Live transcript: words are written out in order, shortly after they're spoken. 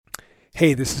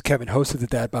Hey, this is Kevin, host of the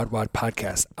Dad Bod Wad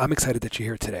podcast. I'm excited that you're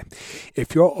here today.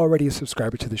 If you're already a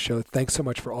subscriber to the show, thanks so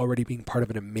much for already being part of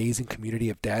an amazing community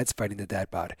of dads fighting the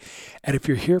dad bod. And if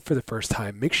you're here for the first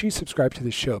time, make sure you subscribe to the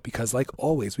show because, like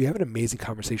always, we have an amazing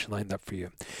conversation lined up for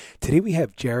you. Today we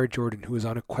have Jared Jordan, who is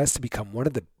on a quest to become one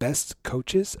of the best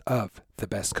coaches of the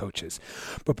best coaches.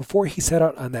 But before he set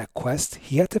out on that quest,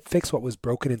 he had to fix what was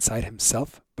broken inside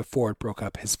himself before it broke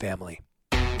up his family.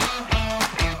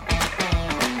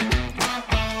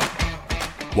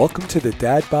 Welcome to the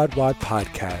Dad Bod Wad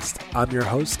podcast. I'm your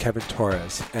host, Kevin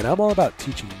Torres, and I'm all about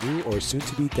teaching new or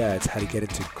soon-to-be dads how to get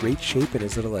into great shape in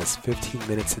as little as 15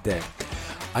 minutes a day.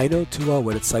 I know too well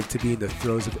what it's like to be in the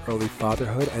throes of early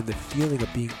fatherhood and the feeling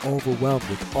of being overwhelmed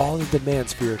with all the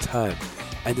demands for your time,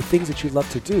 and the things that you love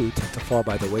to do tend to fall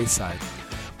by the wayside.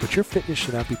 But your fitness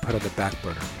should not be put on the back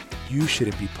burner. You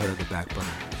shouldn't be put on the back burner.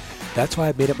 That's why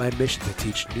I made it my mission to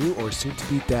teach new or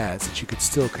soon-to-be dads that you can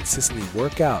still consistently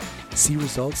work out, see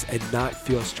results, and not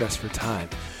feel stressed for time,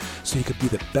 so you can be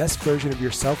the best version of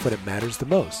yourself when it matters the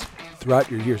most throughout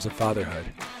your years of fatherhood.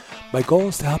 My goal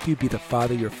is to help you be the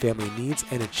father your family needs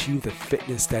and achieve the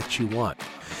fitness that you want.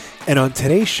 And on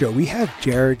today's show, we have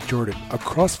Jared Jordan, a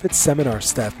CrossFit Seminar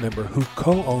staff member who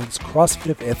co-owns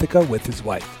CrossFit of Ithaca with his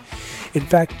wife. In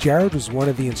fact, Jared was one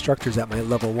of the instructors at my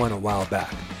level 1 a while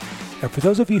back. And for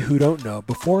those of you who don't know,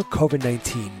 before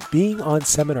COVID-19, being on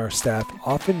seminar staff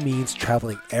often means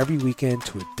traveling every weekend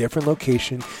to a different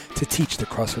location to teach the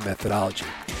CrossFit methodology.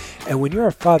 And when you're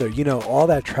a father, you know all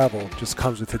that travel just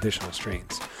comes with additional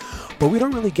strains. But we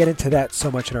don't really get into that so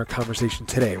much in our conversation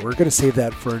today. We're going to save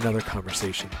that for another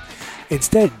conversation.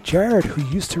 Instead, Jared, who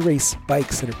used to race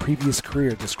bikes in a previous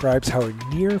career, describes how a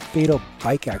near-fatal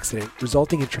bike accident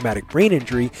resulting in traumatic brain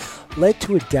injury led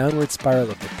to a downward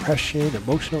spiral of depression,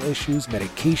 emotional issues,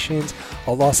 medications,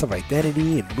 a loss of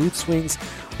identity, and mood swings,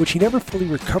 which he never fully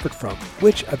recovered from,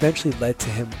 which eventually led to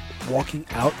him walking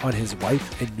out on his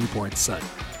wife and newborn son.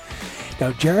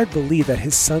 Now, Jared believed that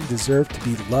his son deserved to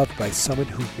be loved by someone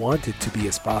who wanted to be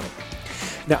his father.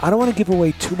 Now, I don't want to give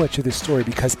away too much of this story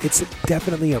because it's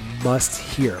definitely a must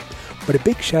hear, but a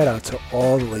big shout out to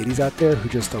all the ladies out there who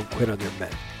just don't quit on their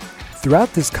men.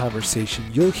 Throughout this conversation,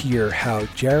 you'll hear how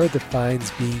Jared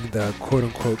defines being the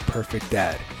quote-unquote perfect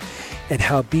dad, and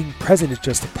how being present is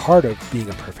just a part of being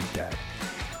a perfect dad,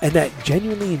 and that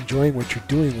genuinely enjoying what you're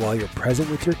doing while you're present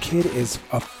with your kid is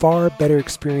a far better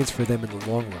experience for them in the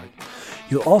long run.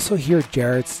 You'll also hear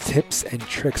Jared's tips and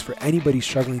tricks for anybody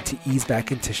struggling to ease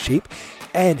back into shape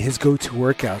and his go-to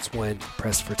workouts when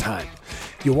pressed for time.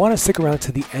 You'll want to stick around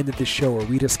to the end of the show where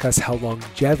we discuss how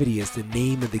longevity is the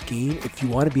name of the game if you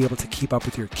want to be able to keep up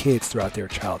with your kids throughout their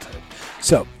childhood.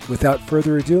 So, without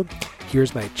further ado,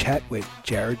 here's my chat with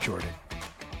Jared Jordan.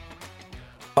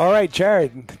 All right,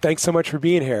 Jared, thanks so much for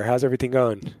being here. How's everything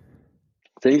going?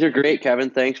 Things are great, Kevin.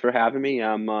 Thanks for having me.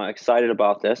 I'm excited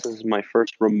about this. This is my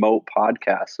first remote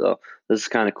podcast, so this is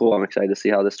kind of cool. I'm excited to see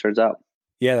how this turns out.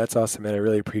 Yeah, that's awesome, man. I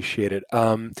really appreciate it.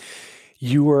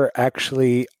 You were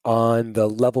actually on the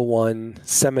level 1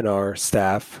 seminar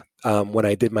staff when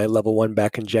I did my level 1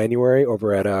 back in January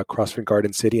over at CrossFit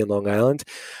Garden City in Long Island.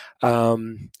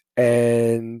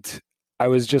 And I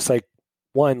was just like,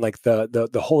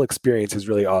 the whole experience is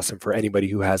really awesome for anybody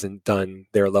who hasn't done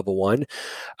their level 1.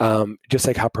 Just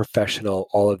like how professional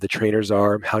all of the trainers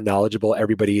are, how knowledgeable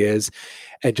everybody is,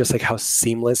 and just like how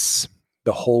seamless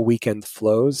the whole weekend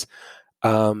flows.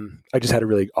 I just had a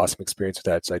really awesome experience with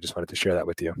that, so I just wanted to share that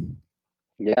with you.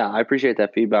 Yeah, I appreciate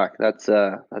that feedback. That's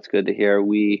good to hear.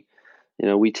 We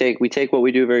take what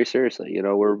we do very seriously.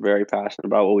 We're very passionate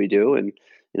about what we do, and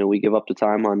we give up the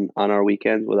time on our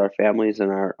weekends with our families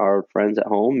and our friends at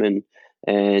home,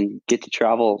 and get to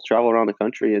travel around the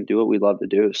country and do what we love to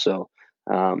do. So,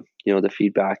 the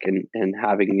feedback and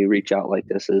having you reach out like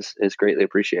this is greatly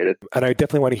appreciated. And I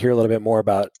definitely want to hear a little bit more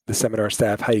about the seminar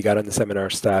staff, how you got on the seminar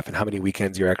staff, and how many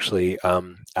weekends you're actually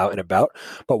out and about.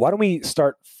 But why don't we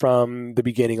start from the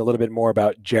beginning, a little bit more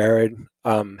about Jared.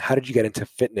 How did you get into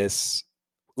fitness?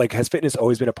 Like, has fitness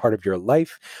always been a part of your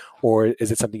life, or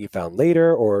is it something you found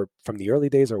later, or from the early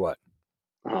days, or what?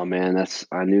 Oh man,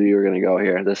 I knew you were going to go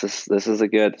here. This is a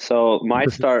good. So my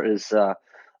start is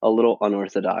a little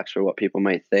unorthodox for what people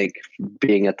might think,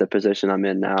 being at the position I'm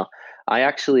in now. I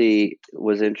actually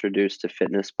was introduced to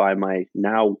fitness by my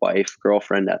now wife,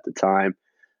 girlfriend at the time,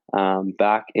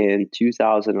 back in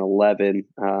 2011.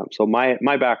 So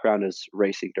my background is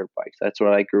racing dirt bikes. That's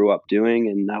what I grew up doing,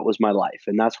 and that was my life,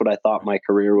 and that's what I thought my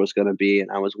career was going to be, and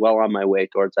I was well on my way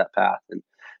towards that path. And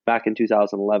back in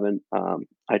 2011,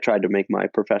 I tried to make my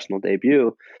professional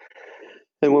debut,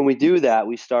 And when we do that,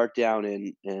 we start down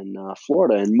in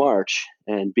Florida in March.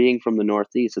 And being from the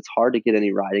Northeast, it's hard to get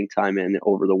any riding time in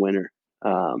over the winter.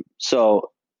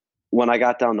 So when I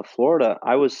got down to Florida,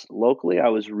 I was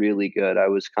really good. I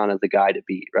was kind of the guy to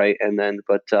beat, right? And then,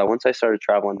 but once I started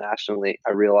traveling nationally,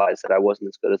 I realized that I wasn't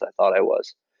as good as I thought I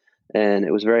was. And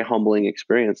it was a very humbling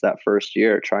experience that first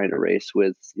year trying to race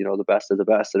with, the best of the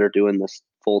best that are doing this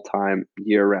full time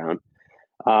year round.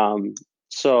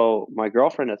 So my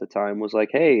girlfriend at the time was like,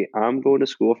 "Hey, I'm going to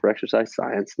school for exercise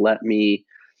science. Let me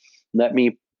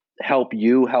help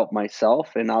you help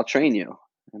myself, and I'll train you."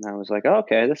 And I was like, oh,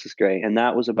 "Okay, this is great." And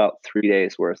that was about 3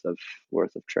 days worth of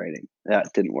training.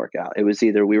 That didn't work out. It was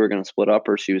either we were going to split up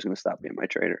or she was going to stop being my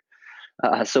trainer.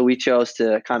 So we chose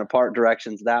to kind of part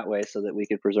directions that way so that we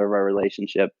could preserve our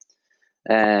relationship.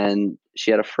 And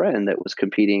she had a friend that was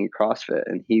competing in CrossFit,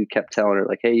 and he kept telling her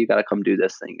like, "Hey, you got to come do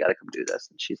this thing. You got to come do this."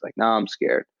 And she's like, "No, I'm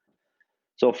scared."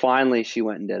 So finally she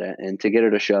went and did it. And to get her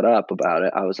to shut up about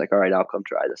it, I was like, "All right, I'll come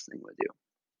try this thing with you."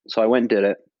 So I went and did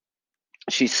it.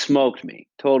 She smoked me,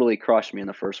 totally crushed me in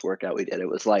the first workout we did. It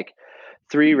was like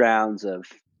 3 rounds of,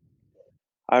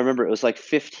 I remember it was like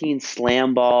 15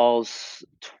 slam balls,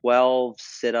 12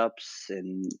 sit-ups,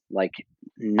 and like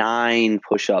 9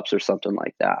 push-ups or something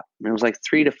like that. And it was like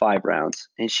 3 to 5 rounds,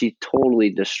 and she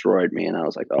totally destroyed me. And I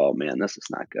was like, "Oh man, this is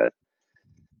not good."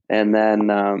 And then,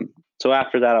 so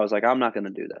after that, I was like, "I'm not going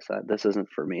to do this. This isn't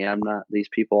for me. I'm not, these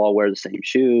people all wear the same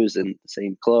shoes and the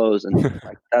same clothes. And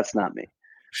like, that's not me."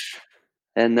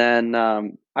 And then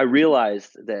I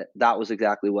realized that was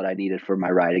exactly what I needed for my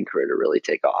riding career to really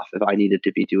take off. If I needed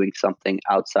to be doing something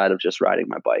outside of just riding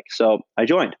my bike. So I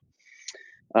joined.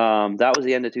 That was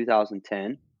the end of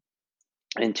 2010.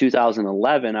 In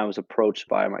 2011, I was approached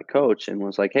by my coach and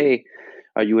was like, "Hey,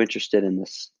 are you interested in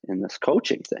this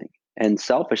coaching thing?" And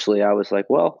selfishly, I was like,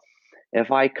 "Well,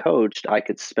 if I coached, I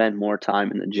could spend more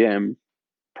time in the gym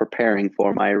preparing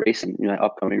for my racing,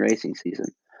 upcoming racing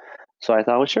season." So I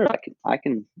thought, well, sure, I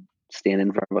can stand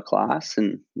in front of a class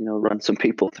and run some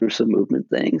people through some movement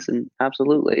things, and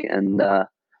absolutely. And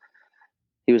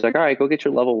he was like, "All right, go get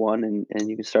your level 1 and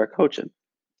you can start coaching."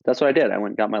 That's what I did. I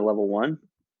went and got my level 1,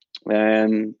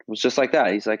 and it was just like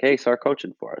that. He's like, "Hey, start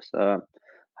coaching for us." I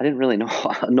didn't really know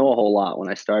know a whole lot when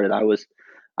I started. I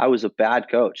was a bad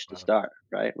coach to start,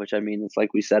 right? Which, I mean, it's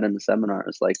like we said in the seminar,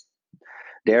 it's like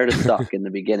dare to suck in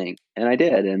the beginning, and I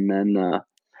did. And then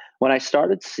when I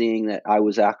started seeing that I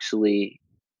was actually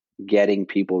getting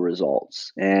people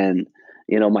results, and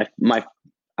my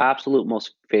absolute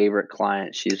most favorite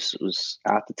client, she was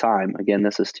at the time, again,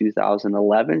 this is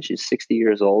 2011, she's 60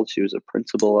 years old. She was a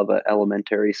principal of an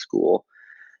elementary school,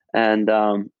 and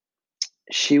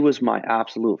she was my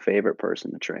absolute favorite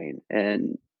person to train.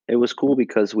 And it was cool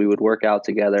because we would work out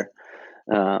together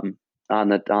on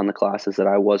the classes that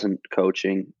I wasn't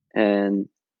coaching, and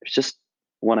it's just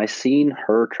when I seen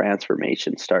her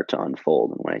transformation start to unfold,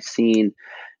 and when I seen,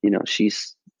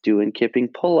 she's doing kipping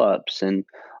pull-ups, and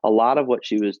a lot of what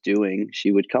she was doing,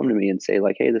 she would come to me and say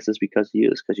like, "Hey, this is because of you.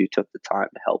 It's because you took the time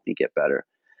to help me get better."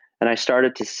 And I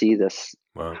started to see this,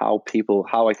 Wow.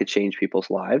 how I could change people's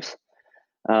lives.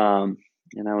 And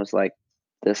I was like,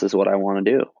 this is what I want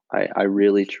to do. I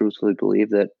really truthfully believe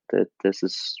that this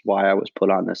is why I was put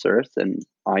on this earth, and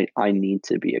I need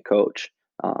to be a coach.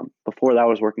 Before that, I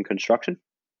was working construction,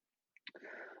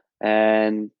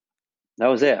 and that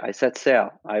was it. I set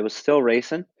sail. I was still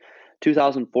racing.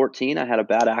 2014, I had a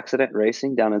bad accident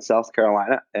racing down in South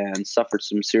Carolina and suffered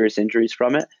some serious injuries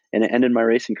from it, and it ended my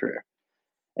racing career.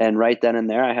 And right then and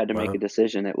there, I had to make a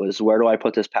decision. It was, where do I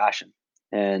put this passion?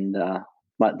 And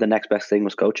the next best thing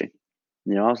was coaching.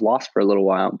 I was lost for a little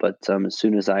while, but as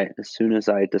soon as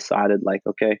I decided, like,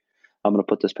 okay, I'm going to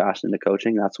put this passion into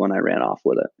coaching, that's when I ran off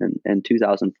with it. And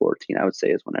 2014, I would say,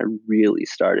 is when I really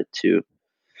started to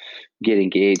get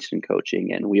engaged in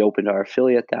coaching. And we opened our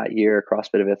affiliate that year,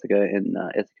 CrossFit of Ithaca, in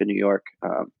Ithaca, New York.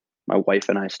 My wife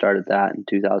and I started that in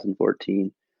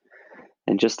 2014.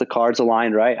 And just the cards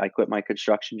aligned right. I quit my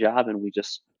construction job, and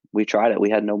we tried it. We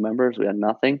had no members. We had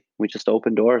nothing. We just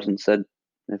opened doors and said,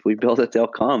 if we build it, they'll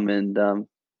come. And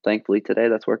thankfully today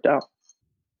that's worked out.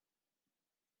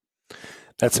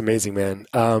 That's amazing, man.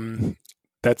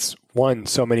 That's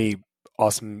so many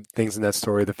awesome things in that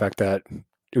story. The fact that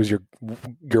it was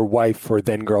your wife or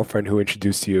then girlfriend who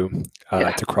introduced you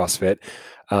to CrossFit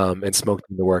and smoked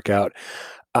in the workout.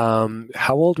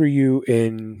 How old were you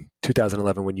in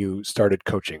 2011 when you started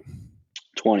coaching?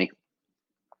 20.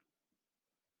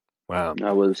 Wow.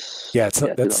 I was.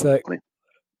 That's like,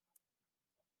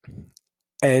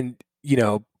 and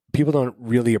people don't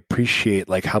really appreciate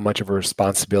like how much of a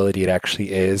responsibility it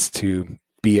actually is to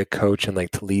be a coach and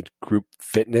like to lead group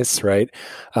fitness, right?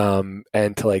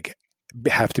 And to like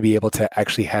have to be able to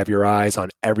actually have your eyes on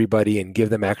everybody and give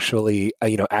them actually,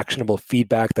 actionable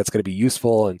feedback that's going to be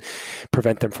useful and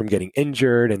prevent them from getting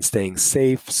injured and staying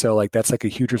safe. So like, that's like a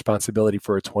huge responsibility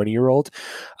for a 20-year-old,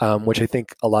 which I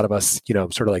think a lot of us,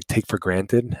 sort of like take for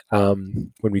granted,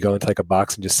 when we go into like a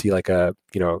box and just see like a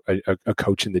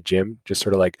coach in the gym, just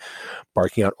sort of like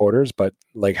barking out orders, but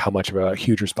like how much of a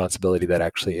huge responsibility that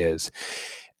actually is.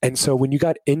 And so when you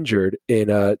got injured in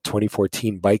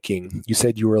 2014 biking, you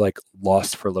said you were like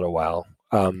lost for a little while.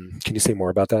 Can you say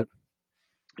more about that?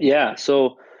 Yeah.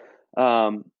 So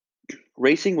um,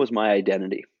 racing was my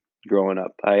identity growing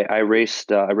up. I raced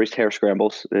hare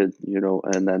scrambles, and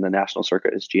then the national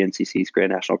circuit is GNCC's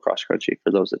Grand National Cross Country.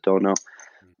 For those that don't know,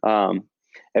 um,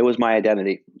 it was my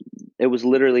identity. It was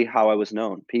literally how I was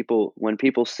known. When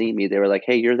people see me, they were like,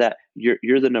 "Hey, you're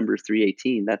the number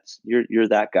 318. You're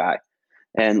that guy."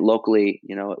 And locally,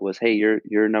 it was, "Hey,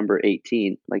 you're number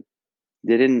 18." Like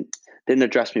they didn't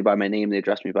address me by my name; they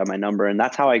addressed me by my number, and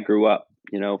that's how I grew up.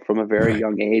 From a very Right.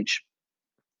 young age.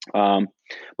 Um,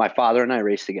 my father and I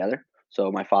raced together. So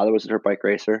my father was a dirt bike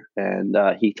racer, and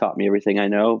he taught me everything I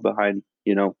know behind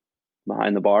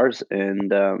the bars.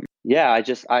 And yeah,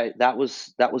 that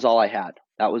was all I had.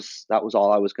 That was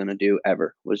all I was going to do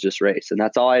ever, was just race, and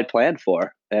that's all I had planned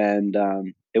for. And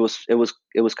it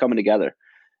was coming together.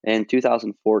 In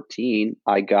 2014,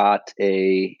 I got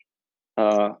a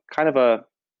kind of a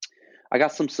I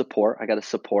got some support. I got a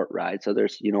support ride. So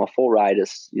there's, a full ride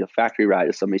is, factory ride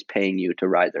is somebody's paying you to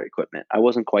ride their equipment. I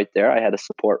wasn't quite there. I had a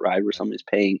support ride where somebody's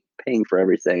paying for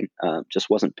everything. Just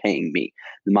wasn't paying me.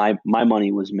 My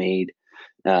money was made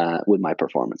with my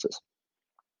performances.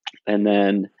 And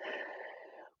then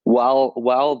while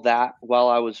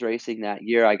I was racing that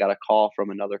year, I got a call from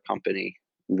another company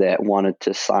that wanted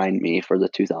to sign me for the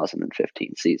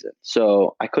 2015 season.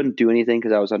 So I couldn't do anything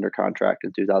because I was under contract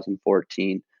in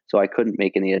 2014. So I couldn't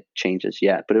make any changes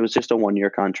yet. But it was just a 1-year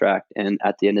contract, and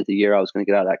at the end of the year, I was going to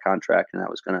get out of that contract, and I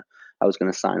was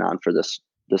gonna sign on for this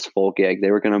full gig.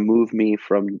 They were going to move me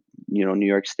from New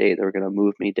York State. They were going to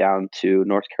move me down to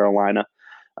North Carolina,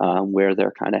 where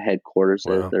their kind of headquarters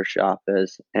is, Wow. their shop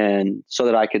is, and so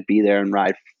that I could be there and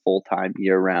ride full time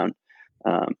year round,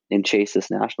 and chase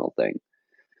this national thing.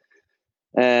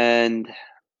 And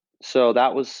so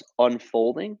that was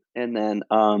unfolding, and then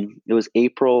it was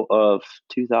April of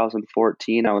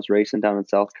 2014. I was racing down in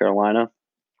South Carolina.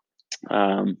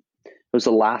 It was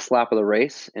the last lap of the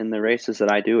race, and the races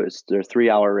that I do they're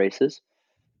 3-hour races.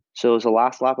 So it was the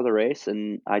last lap of the race,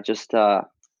 and I just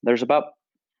there's about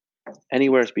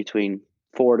anywhere between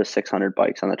 400 to 600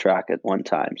 bikes on the track at one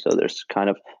time. So there's kind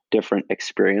of different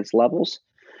experience levels.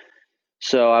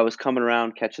 So I was coming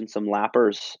around catching some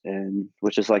lappers, and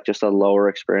which is like just a lower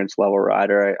experience level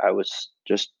rider. I was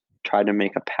just trying to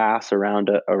make a pass around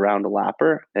a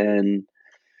lapper, and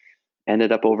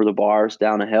ended up over the bars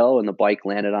down a hill, and the bike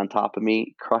landed on top of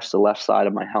me, crushed the left side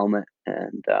of my helmet,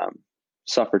 and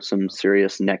suffered some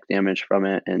serious neck damage from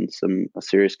it, and a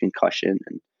serious concussion.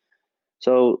 And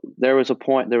so there was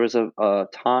a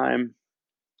time,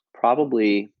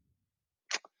 probably,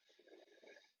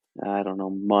 I don't know,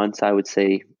 months, I would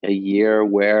say a year,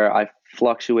 where I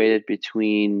fluctuated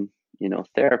between,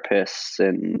 therapists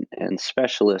and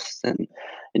specialists. And,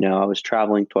 I was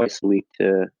traveling twice a week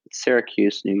to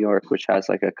Syracuse, New York, which has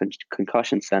like a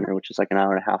concussion center, which is like an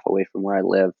hour and a half away from where I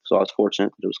live. So I was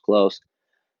fortunate that it was close.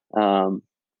 Um,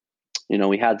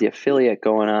 we had the affiliate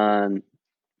going on.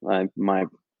 My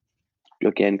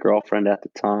again, girlfriend at the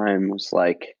time was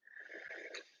like,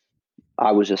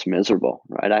 I was just miserable,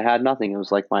 right? I had nothing. It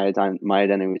was like my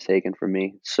identity was taken from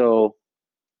me. So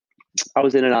I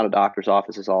was in and out of doctor's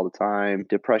offices all the time,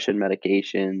 depression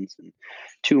medications, and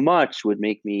too much would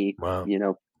make me, Wow.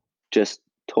 just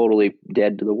totally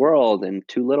dead to the world. And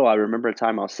too little. I remember a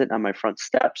time I was sitting on my front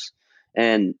steps,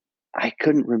 and I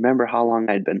couldn't remember how long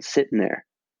I'd been sitting there.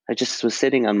 I just was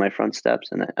sitting on my front steps,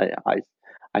 and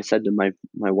I said to my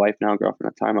wife, now girlfriend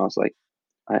at the time, I was like,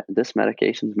 this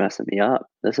medication's messing me up.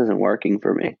 This isn't working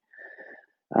for me.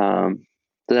 Um,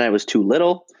 then I was too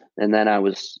little, and then I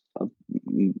was a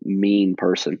mean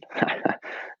person.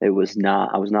 I was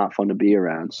not fun to be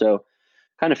around. So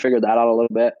kind of figured that out a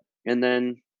little bit. And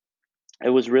then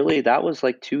that was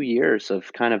like 2 years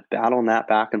of kind of battling that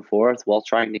back and forth while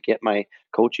trying to get my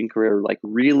coaching career like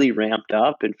really ramped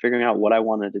up and figuring out what I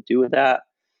wanted to do with that.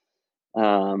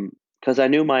 Because I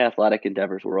knew my athletic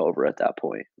endeavors were over at that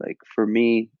point. Like for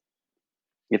me,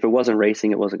 if it wasn't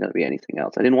racing, it wasn't going to be anything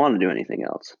else. I didn't want to do anything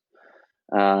else.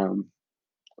 Um,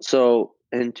 so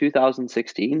in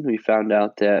 2016, we found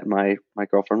out that my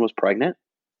girlfriend was pregnant,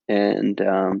 And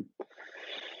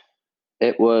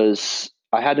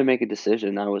I had to make a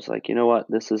decision. I was like, you know what?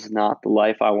 This is not the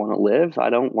life I want to live. I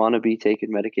don't want to be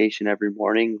taking medication every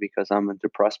morning because I'm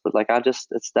depressed, but like,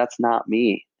 that's not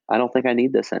me. I don't think I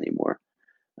need this anymore.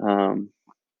 Um,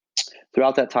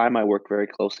 Throughout that time, I worked very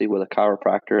closely with a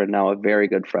chiropractor and now a very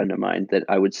good friend of mine that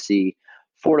I would see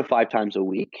 4 to 5 times a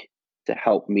week to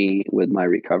help me with my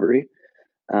recovery.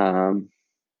 Um,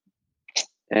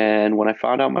 and when I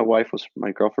found out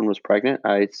my girlfriend was pregnant,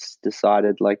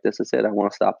 decided like, this is it. I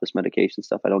want to stop this medication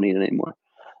stuff. I don't need it anymore.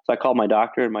 So I called my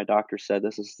doctor, and my doctor said,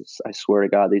 I swear to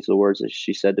God, these are the words that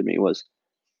she said to me was,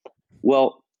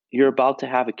 well, you're about to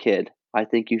have a kid. I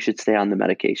think you should stay on the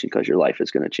medication because your life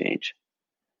is going to change.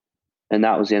 And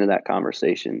that was the end of that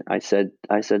conversation. I said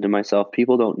to myself,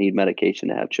 people don't need medication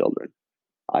to have children.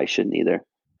 I shouldn't either.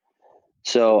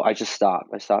 So I just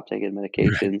stopped. I stopped taking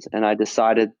medications, and I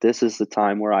decided this is the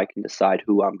time where I can decide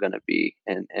who I'm going to be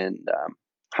and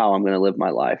how I'm going to live my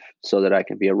life, so that I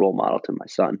can be a role model to my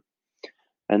son.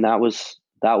 And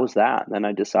that. Then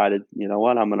I decided, you know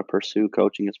what, I'm going to pursue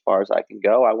coaching as far as I can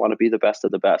go. I want to be the best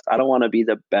of the best. I don't want to be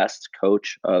the best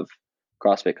coach of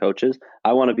CrossFit coaches.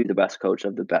 I want to be the best coach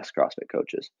of the best CrossFit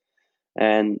coaches.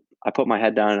 And I put my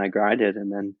head down and I grinded.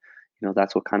 And then,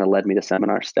 that's what kind of led me to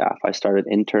Seminar Staff. I started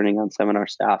interning on Seminar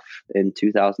Staff in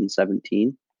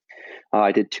 2017.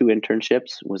 I did 2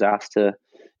 internships, was asked to,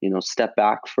 step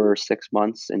back for 6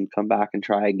 months and come back and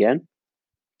try again.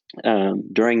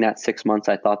 During that 6 months,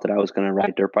 I thought that I was going to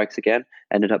ride dirt bikes again,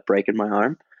 ended up breaking my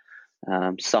arm,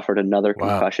 suffered another Wow.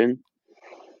 concussion.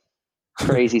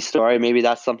 Crazy story. Maybe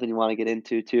that's something you want to get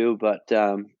into too, but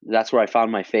that's where I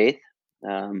found my faith.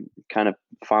 Kind of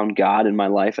found God in my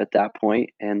life at that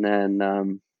point. And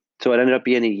then, so it ended up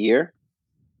being a year.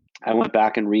 I went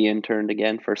back and re-interned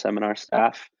again for Seminar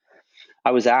Staff.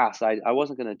 I was asked, I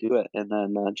wasn't going to do it. And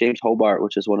then James Hobart,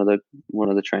 which is one of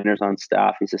the trainers on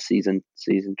staff, he's a seasoned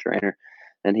trainer.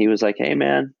 And he was like, hey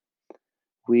man,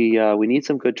 we need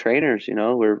some good trainers.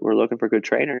 We're looking for good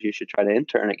trainers. You should try to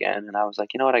intern again. And I was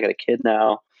like, you know what? I got a kid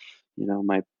now.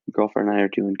 My girlfriend and I are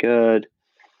doing good.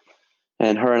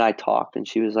 And her and I talked, and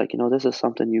she was like, this is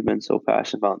something you've been so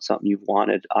passionate about, something you've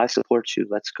wanted. I support you.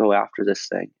 Let's go after this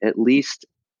thing. At least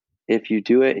if you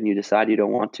do it and you decide you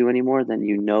don't want to anymore, then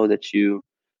you know that you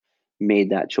made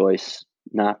that choice,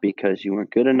 not because you weren't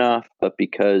good enough, but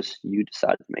because you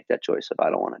decided to make that choice of,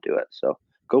 I don't want to do it. So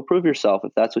go prove yourself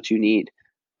if that's what you need.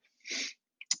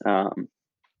 So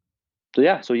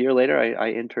a year later,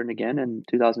 I interned again in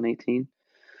 2018.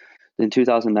 In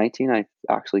 2019, I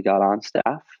actually got on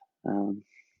staff. And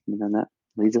then that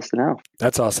leads us to now.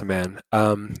 That's awesome, man.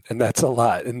 And that's a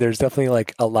lot. And there's definitely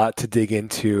like a lot to dig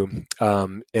into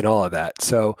in all of that.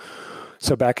 So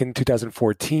back in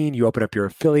 2014, you open up your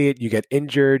affiliate, you get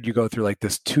injured, you go through like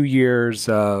this 2 years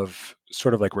of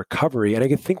sort of like recovery. And I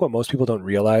think what most people don't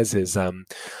realize is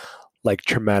like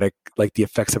traumatic, like the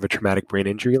effects of a traumatic brain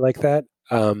injury like that.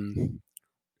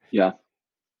 Yeah.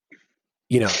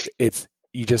 It's,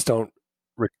 you just don't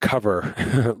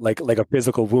recover like a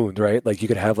physical wound, right? Like you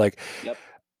could have like, Yep.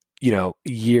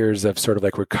 Years of sort of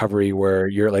like recovery where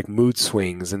you're like mood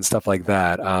swings and stuff like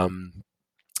that.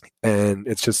 And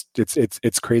it's just,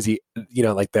 it's crazy,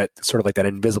 like that sort of like that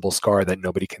invisible scar that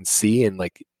nobody can see and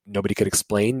like nobody could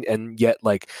explain. And yet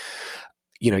like,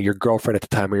 your girlfriend at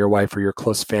the time or your wife or your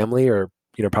close family are,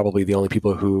 probably the only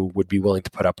people who would be willing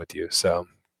to put up with you. So,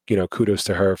 kudos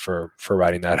to her for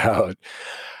writing that out.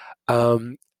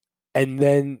 And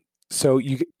then, so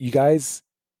you guys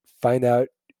find out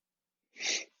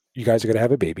you guys are going to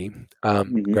have a baby.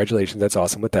 Congratulations. That's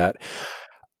awesome with that.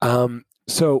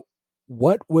 So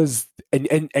what was,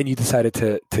 and you decided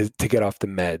to get off the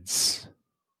meds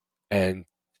and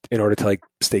in order to like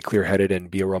stay clear headed and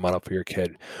be a role model for your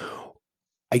kid.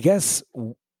 I guess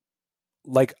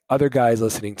like other guys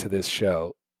listening to this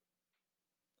show,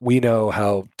 we know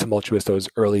how tumultuous those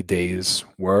early days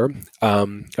were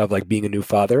of like being a new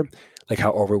father, like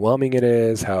how overwhelming it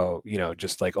is, how,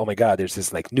 just like, oh my God, there's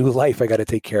this like new life I got to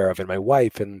take care of and my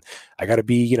wife, and I got to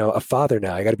be, a father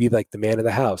now. I got to be like the man of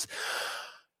the house.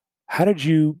 How did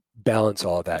you balance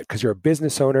all of that? Because you're a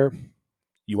business owner,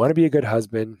 you want to be a good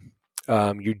husband,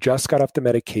 you just got off the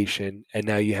medication, and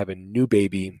now you have a new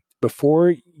baby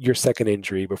before your second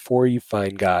injury, before you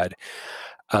find God.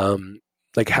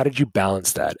 Like, how did you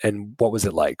balance that? And what was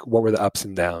it like? What were the ups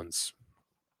and downs?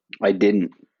 I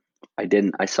didn't.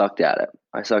 I sucked at it.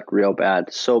 I sucked real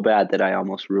bad, so bad that I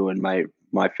almost ruined my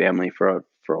family for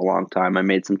a long time. I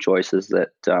made some choices that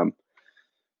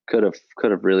could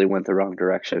have really went the wrong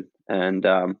direction, and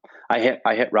I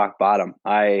hit rock bottom.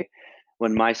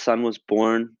 When my son was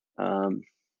born,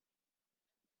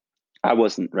 I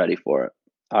wasn't ready for it.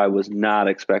 I was not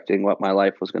expecting what my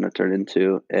life was going to turn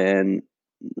into, and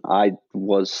I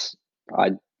was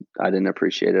I I didn't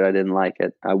appreciate it. I didn't like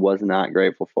it. I was not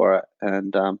grateful for it,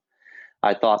 and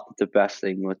I thought that the best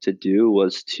thing to do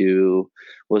was to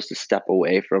step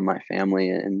away from my family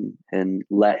and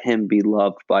let him be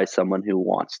loved by someone who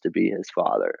wants to be his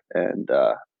father. And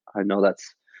I know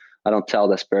I don't tell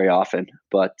this very often,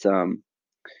 but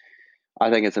I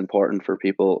think it's important for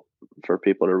people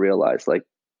to realize, like,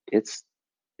 it's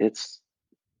it's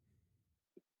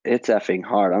it's effing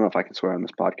hard. I don't know if I can swear on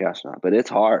this podcast or not, but it's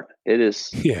hard.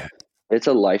 Yeah. It's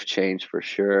a life change for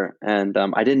sure. And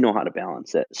I didn't know how to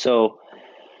balance it. So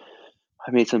I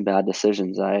made some bad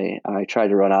decisions. I tried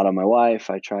to run out on my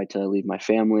wife. I tried to leave my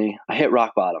family. I hit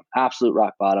rock bottom, absolute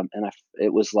rock bottom. And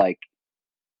it was like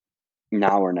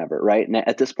now or never, right? And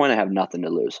at this point, I have nothing to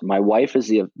lose. My wife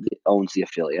owns the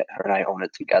affiliate. Her and I own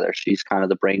it together. She's kind of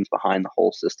the brains behind the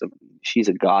whole system. She's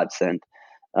a godsend.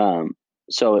 Um,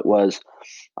 so it was,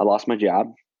 I lost my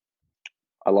job.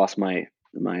 I lost my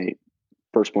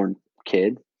firstborn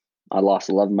kid. I lost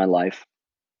the love of my life,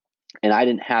 and I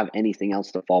didn't have anything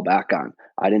else to fall back on.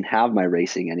 I didn't have my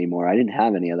racing anymore. I didn't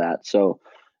have any of that. So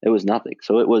it was nothing.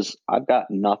 So it was, I've got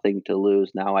nothing to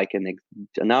lose. Now I can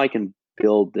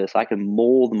build this. I can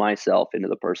mold myself into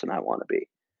the person I want to be.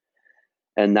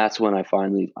 And that's when I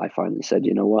finally said,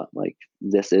 you know what, like,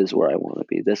 this is where I want to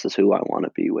be. This is who I want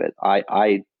to be with.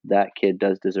 That kid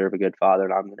does deserve a good father,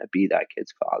 and I'm going to be that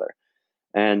kid's father.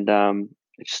 And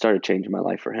it just started changing my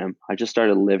life for him. I just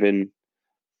started living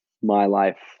my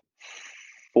life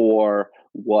for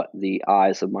what the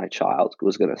eyes of my child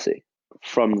was going to see.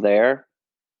 From there,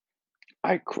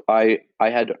 I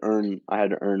had to earn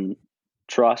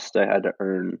trust. I had to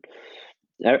earn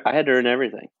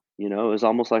everything. You know, it was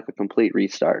almost like a complete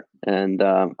restart. And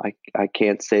I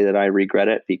can't say that I regret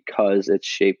it, because it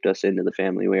shaped us into the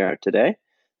family we are today,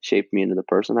 shaped me into the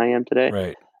person I am today.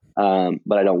 Right.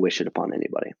 But I don't wish it upon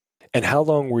anybody. And how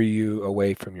long were you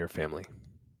away from your family?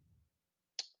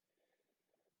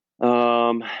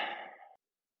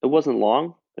 It wasn't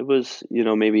long. It was,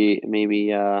 maybe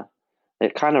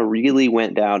it kind of really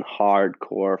went down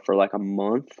hardcore for like a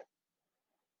month.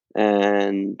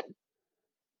 And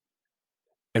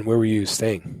where were you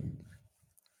staying?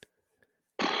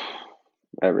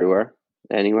 everywhere,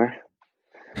 anywhere.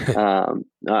 My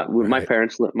Right.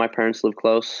 parents live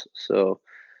close, so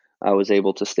I was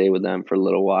able to stay with them for a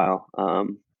little while.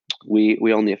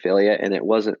 We own the affiliate, and it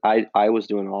wasn't, I was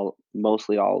doing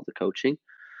mostly all of the coaching.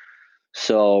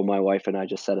 So my wife and I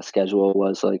just set a schedule.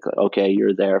 Was like, okay,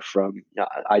 you're there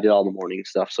I did all the morning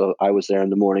stuff. So I was there in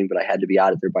the morning, but I had to be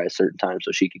out of there by a certain time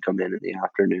so she could come in the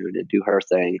afternoon and do her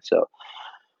thing. So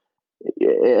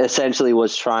it essentially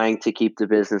was trying to keep the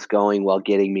business going while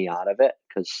getting me out of it.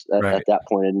 Cause at Right. that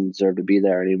point I didn't deserve to be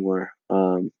there anymore.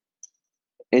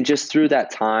 And just through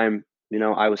that time,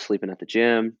 I was sleeping at the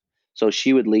gym. So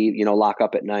she would leave, lock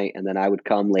up at night, and then I would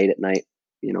come late at night,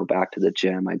 back to the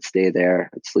gym. I'd stay there.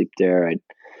 I'd sleep there. I'd,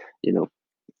 you know,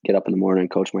 get up in the morning,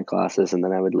 coach my classes, and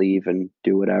then I would leave and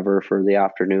do whatever for the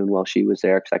afternoon while she was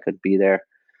there, because I could be there.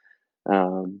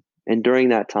 And during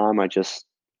that time, I just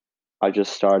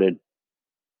started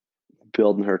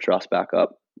building her trust back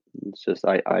up. It's just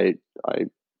I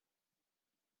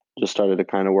just started to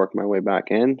kind of work my way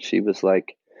back in. She was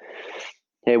like,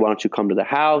 "Hey, why don't you come to the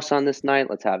house on this night?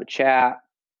 Let's have a chat."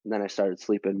 And then I started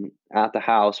sleeping at the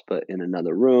house, but in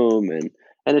another room, and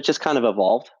it just kind of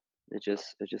evolved. It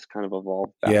just kind of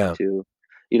evolved back Yeah. to,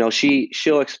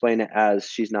 she'll explain it as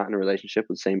she's not in a relationship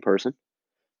with the same person,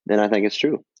 and I think it's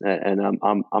true. And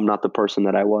I'm not the person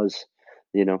that I was,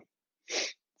 you know,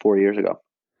 4 years ago.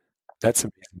 That's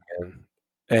amazing, man.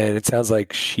 And it sounds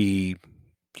like she,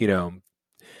 you know,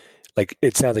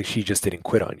 it sounds like she just didn't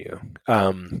quit on you.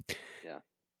 Yeah.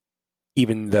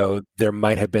 Even though there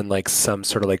might have been like some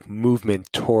sort of like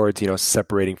movement towards,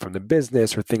 separating from the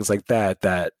business or things like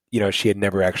that, she had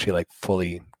never actually like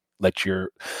fully let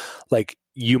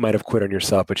you might have quit on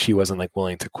yourself, but she wasn't like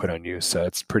willing to quit on you. So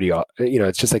it's pretty,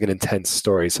 it's just like an intense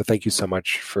story. So thank you so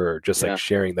much for just like Yeah.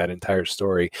 sharing that entire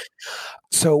story.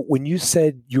 So when you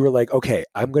said you were like, okay,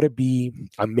 I'm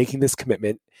making this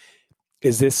commitment.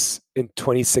 Is this in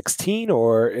 2016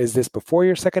 or is this before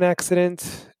your second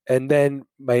accident? And then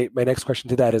my next question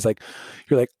to that is like,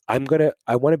 you're like, I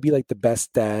want to be like the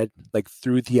best dad, like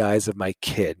through the eyes of my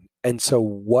kid. And so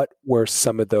what were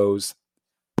some of those,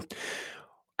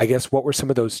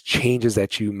 changes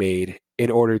that you made in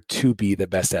order to be the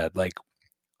best dad? Like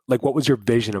what was your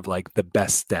vision of like the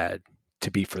best dad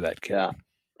to be for that kid? Yeah.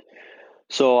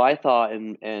 So I thought,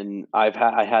 and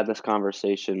I had this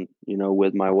conversation,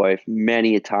 with my wife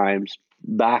many times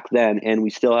back then, and we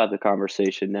still have the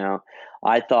conversation now.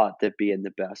 I thought that being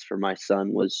the best for my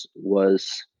son was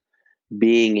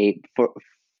being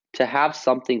to have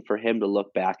something for him to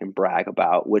look back and brag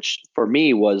about, which for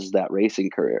me was that racing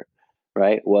career,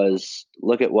 right? Was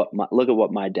look at what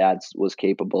my dad was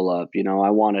capable of. You know, I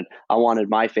wanted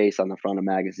my face on the front of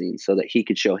magazines so that he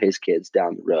could show his kids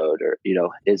down the road, or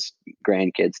his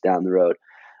grandkids down the road.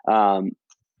 And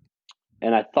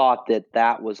I thought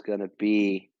that was going to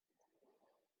be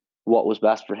what was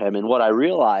best for him. And what I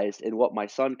realized, and what my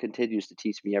son continues to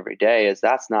teach me every day, is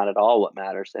that's not at all what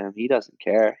matters to him. He doesn't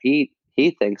care. He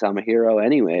thinks I'm a hero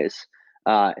anyways.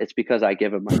 It's because I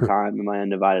give him my time and my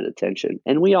undivided attention.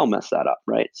 And we all mess that up,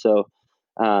 right? So,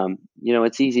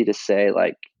 it's easy to say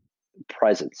like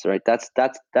presence, right? That's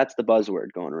the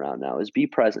buzzword going around now, is be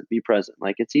present, be present.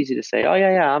 Like, it's easy to say, oh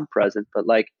yeah, I'm present. But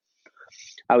like,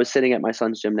 I was sitting at my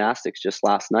son's gymnastics just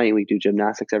last night. We do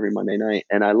gymnastics every Monday night.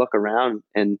 And I look around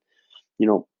and,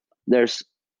 there's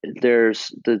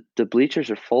the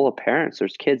bleachers are full of parents.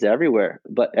 There's kids everywhere,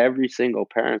 but every single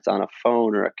parent's on a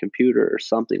phone or a computer or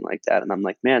something like that. And I'm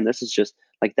like, man, this is just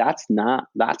like, that's not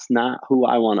who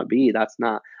I want to be.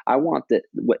 I want that.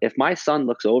 If my son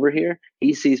looks over here,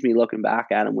 he sees me looking back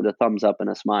at him with a thumbs up and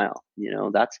a smile.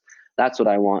 That's what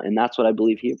I want. And that's what I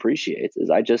believe he appreciates, is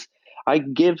I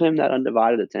give him that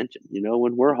undivided attention.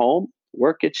 When we're home,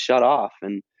 work gets shut off.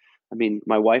 And I mean,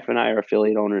 my wife and I are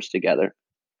affiliate owners together.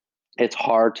 It's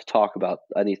hard to talk about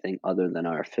anything other than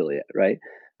our affiliate, right?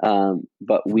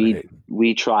 But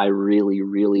we try really,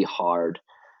 really hard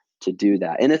to do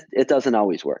that, and it doesn't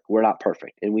always work. We're not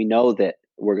perfect, and we know that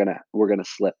we're gonna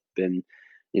slip. And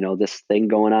this thing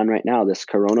going on right now, this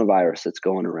coronavirus that's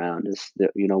going around, is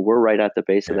that we're right at the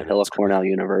base of the hill of Cornell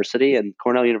University, and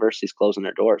Cornell University is closing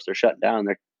their doors. They're shutting down.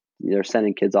 They're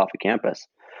sending kids off of campus.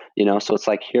 So it's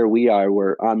like, here we are,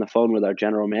 we're on the phone with our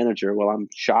general manager while I'm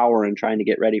showering, trying to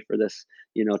get ready for this,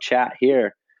 chat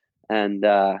here. And,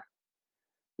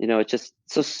 it's just,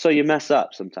 so you mess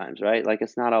up sometimes, right? Like,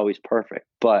 it's not always perfect,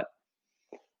 but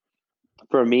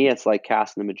for me, it's like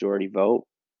casting the majority vote.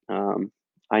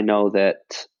 I know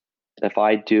that if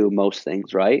I do most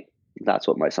things right, that's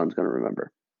what my son's going to remember.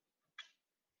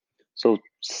 So,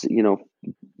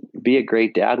 be a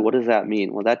great dad. What does that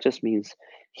mean? Well, that just means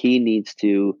he needs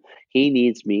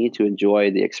me to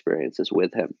enjoy the experiences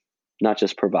with him, not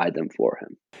just provide them for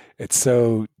him. It's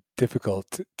so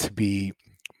difficult to be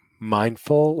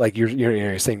mindful. Like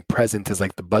you're saying present is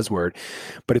like the buzzword,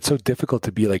 but it's so difficult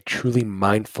to be like truly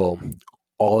mindful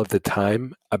all of the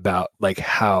time about like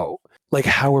how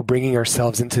we're bringing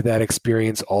ourselves into that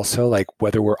experience also, like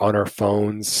whether we're on our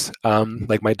phones.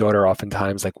 Like my daughter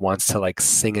oftentimes like wants to like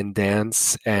sing and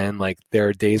dance, and like there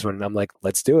are days when I'm like,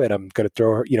 let's do it. I'm going to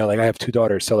throw her, like I have two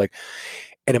daughters. So like,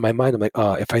 and in my mind, I'm like,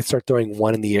 if I start throwing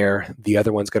one in the air, the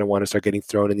other one's going to want to start getting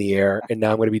thrown in the air. And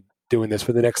now I'm going to be doing this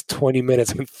for the next 20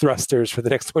 minutes with thrusters for the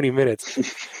next 20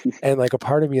 minutes. And like a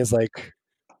part of me is like,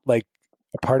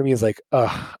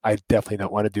 I definitely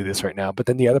don't want to do this right now. But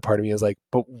then the other part of me is like,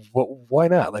 but why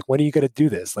not? Like, when are you going to do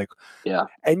this? Like, yeah.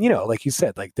 And, like you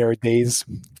said, like there are days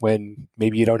when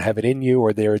maybe you don't have it in you,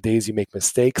 or there are days you make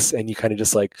mistakes and you kind of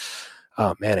just like,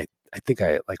 oh man, I think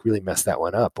I like really messed that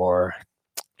one up, or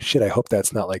shit, I hope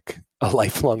that's not like a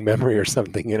lifelong memory or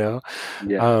something,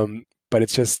 Yeah. But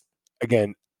it's just,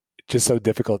 again, just so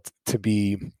difficult to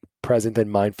be present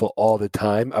and mindful all the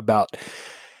time about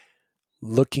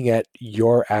looking at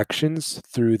your actions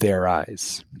through their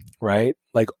eyes, right?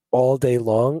 Like all day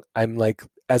long, I'm like,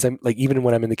 even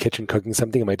when I'm in the kitchen cooking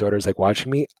something and my daughter's like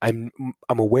watching me, I'm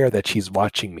aware that she's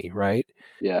watching me, right?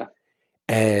 Yeah.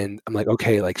 And I'm like,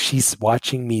 okay, like she's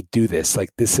watching me do this.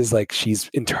 Like, this is like, she's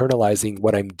internalizing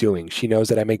what I'm doing. She knows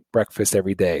that I make breakfast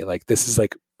every day. Like, this is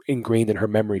like ingrained in her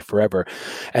memory forever.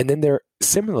 And then there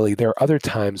are other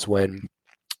times when,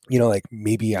 like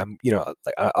maybe I'm,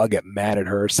 like I'll get mad at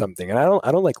her or something, and I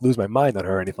don't like lose my mind on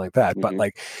her or anything like that. Mm-hmm. But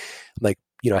like,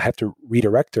 I have to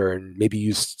redirect her and maybe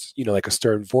use, like a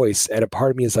stern voice. And a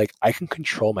part of me is like, I can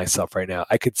control myself right now.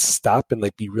 I could stop and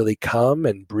like be really calm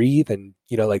and breathe and,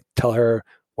 like tell her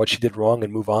what she did wrong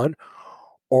and move on.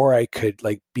 Or I could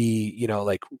like be,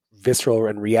 like visceral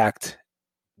and react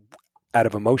out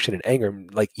of emotion and anger,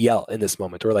 and like yell in this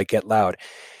moment or like get loud.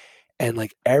 And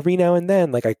like every now and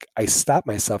then, like I stop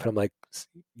myself and I'm like,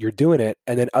 you're doing it.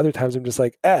 And then other times I'm just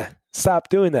like, stop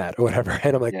doing that or whatever.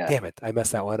 And I'm like, damn it, I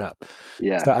messed that one up.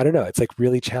 Yeah. So I don't know. It's like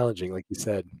really challenging, like you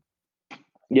said.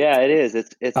 Yeah, it is.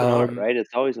 It's an art, right?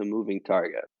 It's always a moving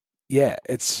target. Yeah.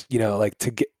 It's, like to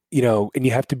get, and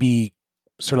you have to be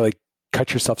sort of like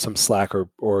cut yourself some slack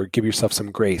or give yourself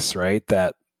some grace, right?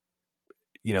 That,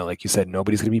 like you said,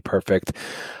 nobody's going to be perfect.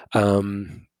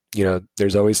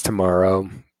 there's always tomorrow,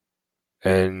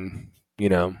 and,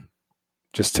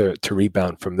 just to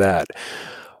rebound from that.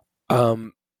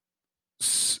 Um,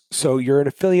 so you're an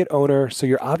affiliate owner, so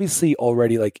you're obviously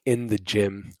already like in the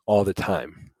gym all the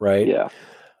time, right? Yeah.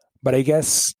 But I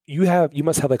guess you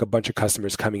must have like a bunch of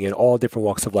customers coming in, all different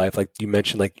walks of life. Like you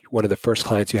mentioned, like one of the first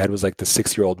clients you had was like the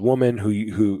 6-year-old woman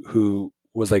who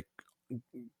was like,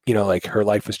 like her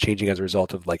life was changing as a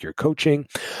result of like your coaching.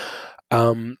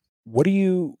 Um, what do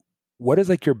you, what is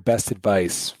like your best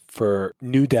advice for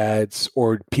new dads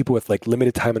or people with like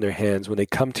limited time on their hands when they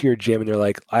come to your gym and they're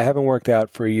like, I haven't worked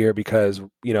out for a year because,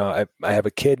 I have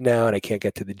a kid now and I can't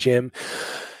get to the gym.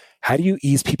 How do you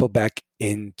ease people back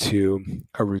into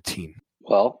a routine?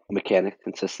 Well, mechanic,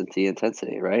 consistency,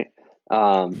 intensity, right?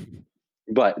 Um,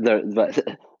 but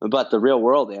the but the real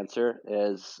world answer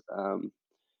is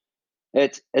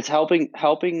it's helping.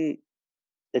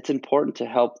 It's important to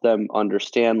help them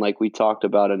understand, like we talked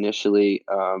about initially,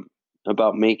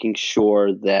 about making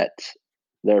sure that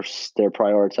they're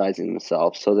prioritizing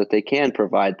themselves so that they can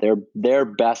provide their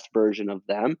best version of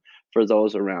them for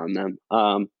those around them.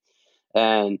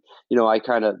 And I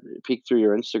kind of peeked through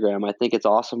your Instagram. I think it's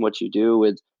awesome what you do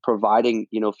with providing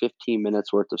 15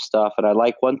 minutes worth of stuff. And I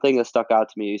like one thing that stuck out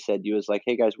to me. You were like,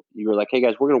 hey guys,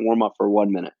 we're gonna warm up for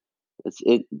 1 minute.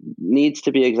 It needs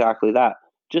to be exactly that.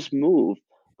 Just move,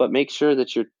 but make sure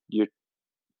that you're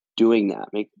doing that.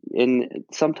 And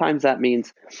sometimes that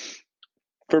means,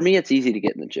 for me, it's easy to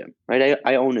get in the gym, right?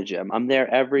 I own a gym. I'm there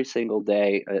every single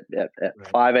day at Right.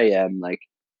 5 a.m. Like,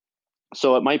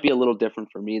 so it might be a little different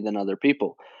for me than other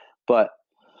people, but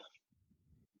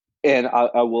and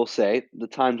I will say the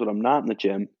times when I'm not in the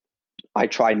gym, I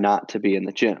try not to be in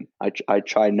the gym. I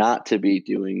try not to be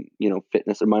doing,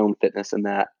 fitness or my own fitness and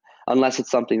that, unless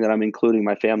it's something that I'm including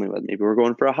my family with. Maybe we're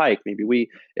going for a hike.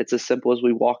 It's as simple as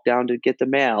we walk down to get the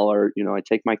mail, or, I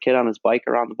take my kid on his bike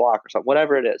around the block or something,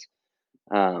 whatever it is.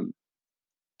 Um,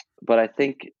 but I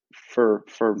think for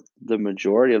the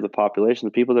majority of the population,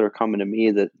 the people that are coming to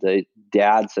me, the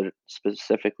dads that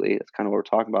specifically, that's kind of what we're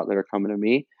talking about, that are coming to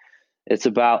me, it's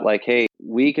about like, hey,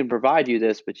 we can provide you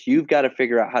this, but you've got to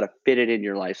figure out how to fit it in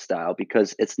your lifestyle,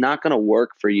 because it's not going to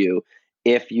work for you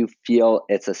if you feel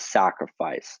it's a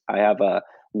sacrifice. I have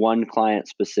one client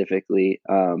specifically.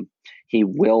 He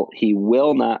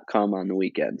will not come on the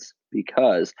weekends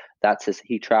because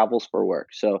he travels for work.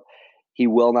 So he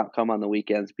will not come on the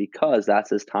weekends because that's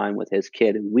his time with his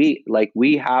kid. And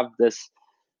we have this,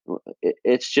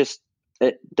 it's just,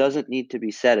 it doesn't need to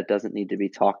be said. It doesn't need to be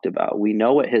talked about. We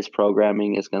know what his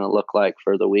programming is going to look like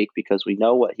for the week, because we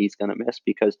know what he's going to miss,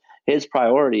 because his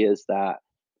priority is that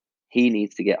he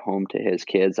needs to get home to his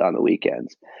kids on the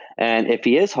weekends. And if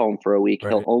he is home for a week,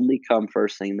 he'll Right. only come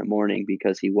first thing in the morning,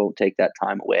 because he won't take that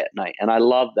time away at night. And I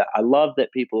love that. I love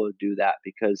that people do that,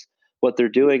 because what they're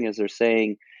doing is they're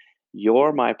saying,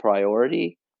 you're my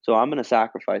priority, so I'm going to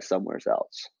sacrifice somewhere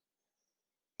else.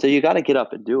 So you got to get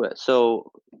up and do it.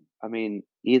 So, I mean,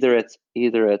 either it's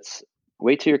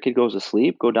wait till your kid goes to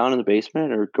sleep, go down in the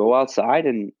basement, or go outside,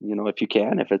 and if you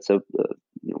can, if it's a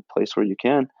place where you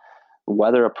can,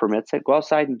 weather permits it, go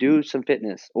outside and do some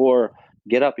fitness, or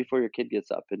get up before your kid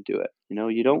gets up and do it.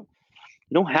 You don't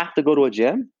have to go to a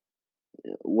gym.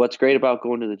 What's great about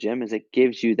going to the gym is it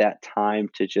gives you that time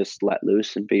to just let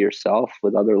loose and be yourself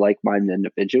with other like-minded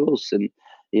individuals. And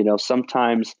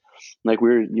sometimes, like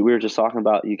we were just talking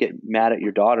about, you get mad at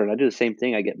your daughter, and I do the same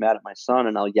thing. I get mad at my son,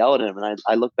 and I'll yell at him, and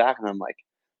I look back and I'm like,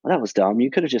 well, that was dumb. You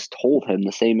could have just told him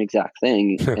the same exact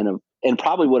thing, and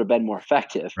probably would have been more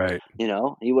effective. Right.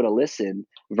 He would have listened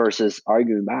versus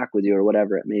arguing back with you or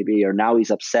whatever it may be. Or now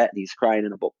he's upset and he's crying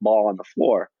in a ball on the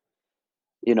floor.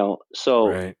 So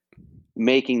Right.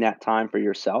 making that time for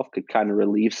yourself could kind of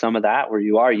relieve some of that, where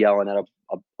you are yelling at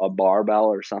a barbell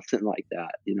or something like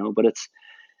that. But it's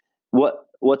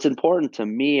what's important to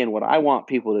me, and what I want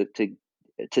people to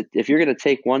if you're going to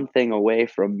take one thing away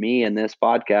from me in this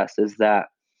podcast, is that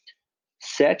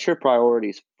set your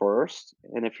priorities first.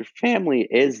 And if your family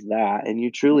is that, and you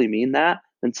truly mean that,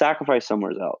 then sacrifice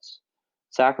somewhere else.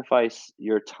 Sacrifice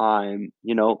your time,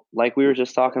 like we were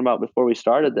just talking about before we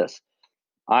started this.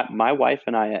 My wife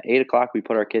and I, at 8 o'clock, we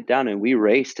put our kid down and we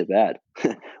race to bed.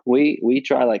 We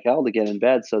try like hell to get in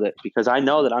bed, because I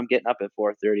know that I'm getting up at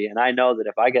 4:30, and I know that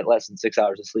if I get less than 6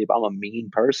 hours of sleep, I'm a mean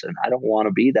person. I don't want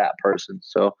to be that person.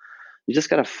 So you just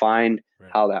got to find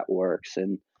Right. how that works.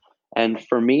 And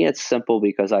for me, it's simple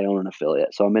because I own an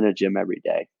affiliate, so I'm in a gym every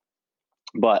day.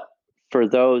 But for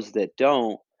those that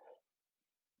don't,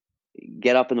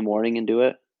 get up in the morning and do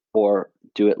it, or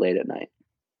do it late at night.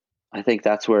 I think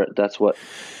that's what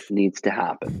needs to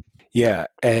happen. Yeah.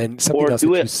 And something Or else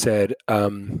do that you it said,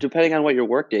 depending on what your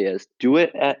work day is. Do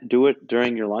it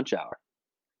during your lunch hour.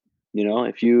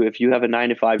 If you have a 9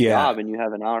 to 5 yeah, job and you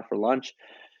have an hour for lunch,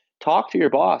 talk to your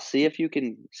boss. See if you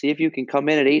can come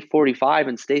in at 8:45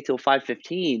 and stay till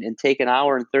 5:15 and take an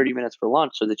hour and 30 minutes for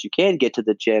lunch so that you can get to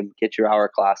the gym, get your hour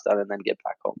class done, and then get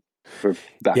back home or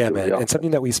back yeah, to the man. And office.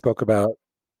 something that we spoke about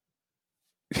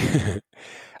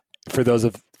for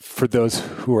those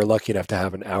who are lucky enough to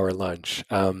have an hour lunch,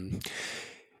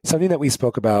 something that we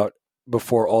spoke about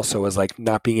before also is like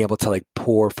not being able to like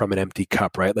pour from an empty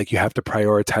cup, right? Like you have to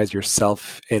prioritize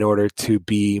yourself in order to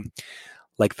be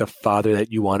like the father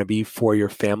that you want to be for your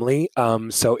family.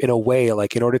 So in a way,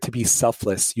 like in order to be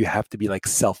selfless, you have to be like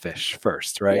selfish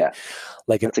first, right? Yeah,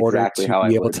 Like in that's order exactly to how I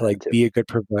be would able have to done like it too. be a good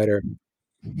provider.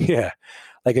 Yeah.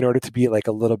 Like in order to be like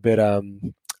a little bit,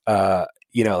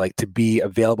 like to be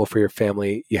available for your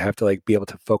family, you have to like be able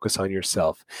to focus on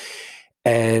yourself.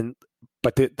 And,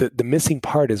 but the missing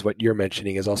part is what you're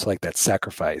mentioning is also like that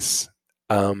sacrifice,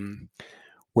 um,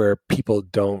 where people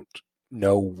don't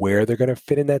know where they're going to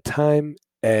fit in that time.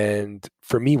 And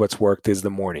for me, what's worked is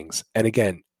the mornings. And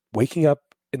again, waking up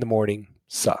in the morning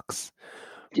sucks,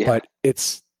 Yeah. but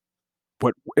it's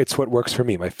what works for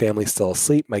me. My family's still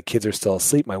asleep. My kids are still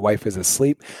asleep. My wife is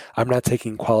asleep. I'm not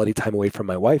taking quality time away from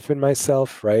my wife and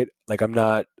myself, right? Like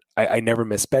I never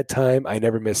miss bedtime. I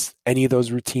never miss any of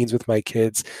those routines with my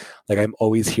kids. Like I'm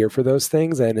always here for those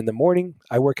things. And in the morning,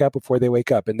 I work out before they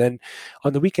wake up. And then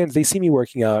on the weekends, they see me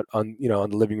working out on the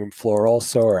living room floor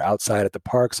also, or outside at the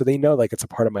park. So they know like it's a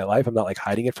part of my life. I'm not like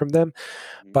hiding it from them.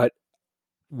 But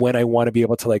when I want to be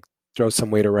able to like throw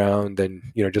some weight around and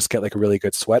just get like a really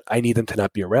good sweat, I need them to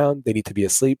not be around. They need to be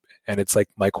asleep, and it's like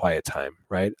my quiet time,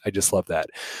 right? I just love that.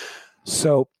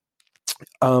 So,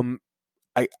 um,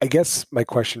 I guess my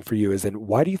question for you is then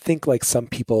why do you think like some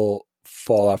people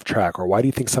fall off track, or why do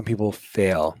you think some people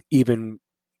fail, even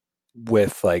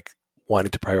with like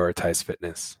wanting to prioritize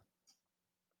fitness?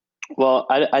 Well,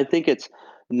 I think it's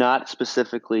not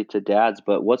specifically to dads,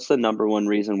 but what's the number one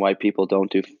reason why people don't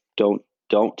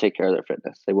take care of their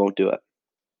fitness? They won't do it.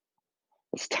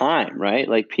 It's time, right?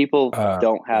 Like people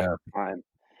don't have Yeah, the time.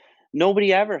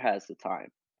 Nobody ever has the time.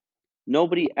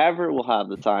 Nobody ever will have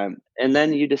the time. And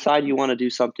then you decide you want to do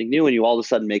something new and you all of a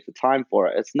sudden make the time for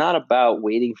it. It's not about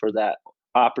waiting for that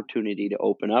opportunity to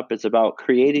open up. It's about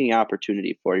creating the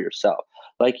opportunity for yourself.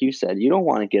 Like you said, you don't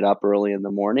want to get up early in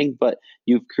the morning, but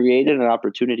you've created an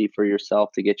opportunity for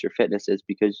yourself to get your fitness in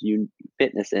because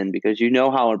you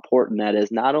know how important that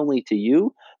is not only to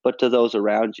you, but to those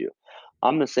around you.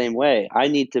 I'm the same way. I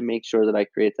need to make sure that I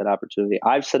create that opportunity.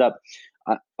 I've set up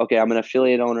okay, I'm an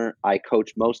affiliate owner. I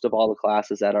coach most of all the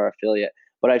classes at our affiliate,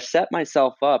 but I've set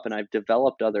myself up and I've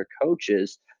developed other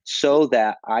coaches so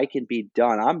that I can be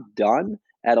done. I'm done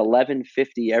at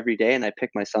 11:50 every day, and I pick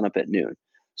my son up at noon.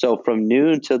 So from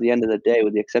noon till the end of the day,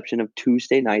 with the exception of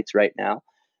Tuesday nights right now,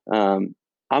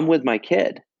 I'm with my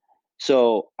kid.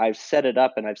 So I've set it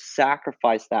up and I've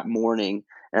sacrificed that morning,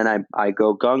 and I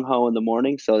go gung ho in the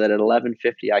morning so that at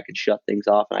 11:50 I can shut things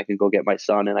off and I can go get my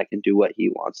son and I can do what he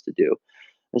wants to do.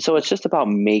 And so it's just about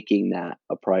making that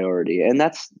a priority. And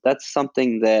that's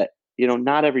something that,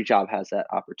 not every job has that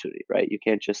opportunity, right? You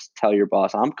can't just tell your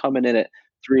boss, I'm coming in at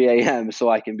 3 a.m. so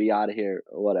I can be out of here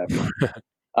or whatever.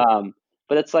 Um,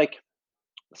 but it's like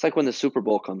when the Super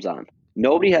Bowl comes on.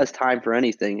 Nobody has time for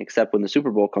anything except when the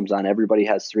Super Bowl comes on, everybody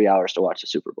has 3 hours to watch the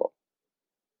Super Bowl.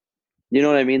 You know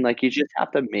what I mean? Like you just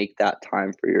have to make that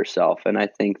time for yourself. And I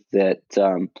think that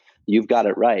you've got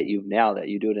it right. You've nailed it.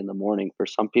 You do it in the morning. For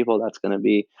some people, that's going to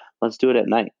be, let's do it at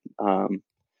night.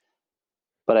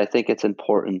 But I think it's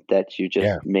important that you just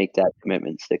yeah. make that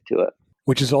commitment, stick to it.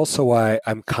 Which is also why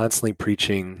I'm constantly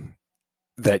preaching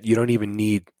that you don't even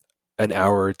need an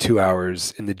hour or 2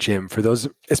 hours in the gym for those,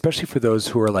 especially for those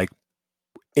who are like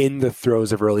in the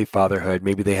throes of early fatherhood.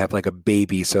 Maybe they have like a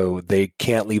baby, so they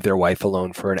can't leave their wife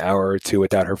alone for an hour or two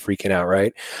without her freaking out,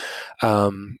 right?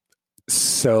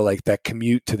 So like that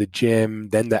commute to the gym,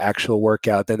 then the actual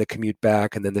workout, then the commute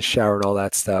back, and then the shower and all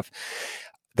that stuff.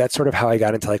 That's sort of how I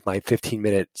got into like my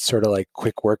 15-minute sort of like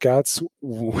quick workouts.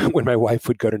 When my wife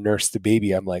would go to nurse the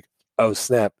baby, I'm like, oh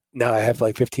snap, now I have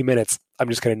like 15 minutes. I'm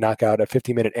just going to knock out a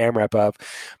 15-minute AMRAP of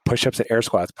push-ups and air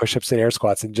squats, push-ups and air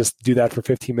squats, and just do that for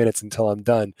 15 minutes until I'm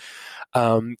done.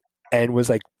 And was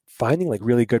like finding like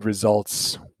really good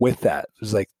results with that. It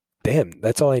was like, damn,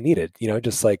 that's all I needed,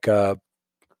 just like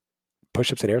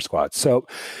push-ups and air squats. So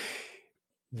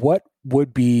what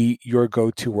would be your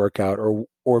go-to workout,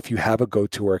 or if you have a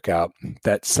go-to workout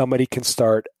that somebody can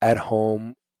start at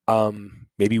home,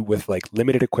 maybe with like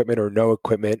limited equipment or no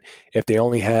equipment, if they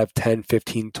only have 10,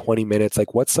 15, 20 minutes,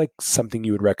 like what's like something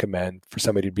you would recommend for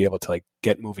somebody to be able to like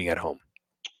get moving at home?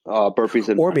 Burpees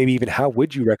and Or maybe even how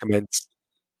would you recommend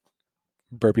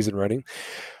burpees and running?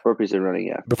 burpees and running.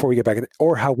 Yeah. Before we get back in,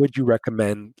 or how would you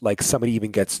recommend like somebody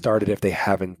even get started if they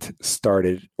haven't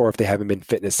started or if they haven't been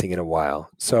fitnessing in a while?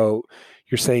 So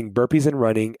you're saying burpees and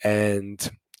running,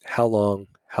 and how long,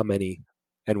 how many,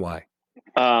 and why?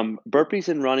 Burpees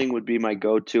and running would be my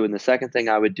go-to. And the second thing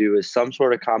I would do is some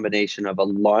sort of combination of a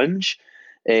lunge,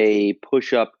 a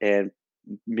push-up, and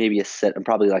maybe a sit, and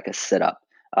probably like a sit-up.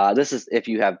 This is if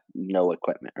you have no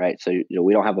equipment, right? So,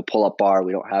 we don't have a pull-up bar.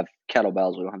 We don't have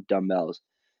kettlebells. We don't have dumbbells.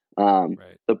 Right.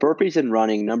 The burpees and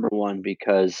running, number one,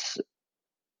 because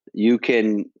you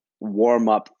can warm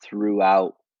up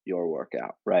throughout your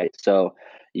workout, right? So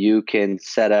you can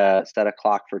set a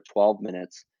clock for 12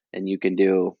 minutes and you can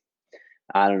do,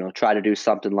 I don't know, try to do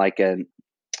something like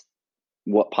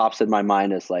what pops in my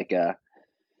mind is like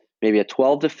maybe a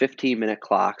 12 to 15 minute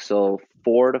clock. So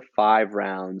 4 to 5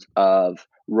 rounds of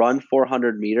run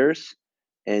 400 meters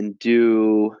and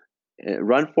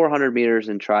run 400 meters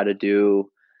and try to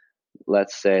do,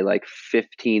 let's say, like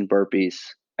 15 burpees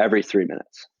every 3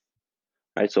 minutes,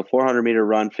 right? So 400-meter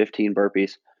run, 15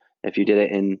 burpees. If you did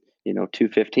it in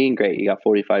 2:15, great. You got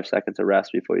 45 seconds of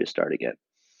rest before you start again.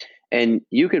 And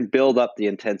you can build up the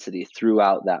intensity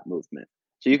throughout that movement.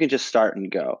 So you can just start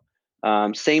and go.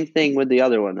 Same thing with the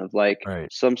other one of like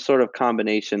some sort of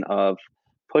combination of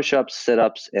push-ups,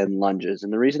 sit-ups, and lunges.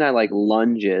 And the reason I like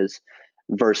lunges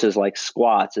versus like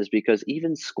squats is because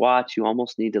even squats, you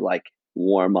almost need to like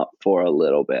warm up for a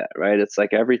little bit, right? It's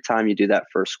like every time you do that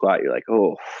first squat, you're like,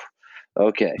 oh,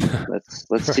 okay,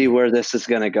 let's see where this is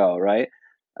going to go, right?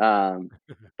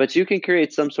 But you can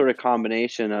create some sort of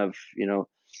combination of,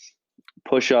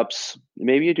 push-ups.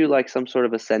 Maybe you do like some sort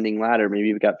of ascending ladder. Maybe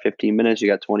you've got 15 minutes, you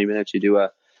got 20 minutes, you do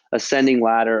a ascending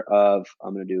ladder of,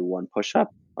 I'm going to do one push-up,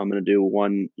 I'm going to do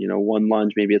one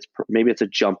lunge. Maybe it's a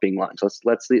jumping lunge.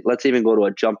 Let's even go to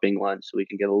a jumping lunge so we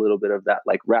can get a little bit of that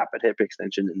like rapid hip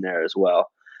extension in there as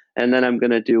well. And then I'm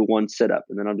going to do one sit-up,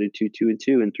 and then I'll do 2, 2, and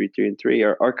 2, and 3, 3, and 3,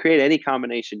 or create any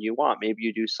combination you want. Maybe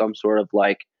you do some sort of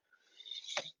like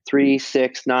 3,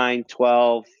 6, 9,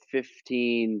 12,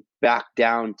 15, back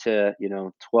down to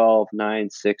 12, 9,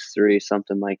 6, 3,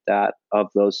 something like that, of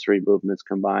those 3 movements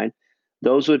combined.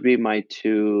 Those would be my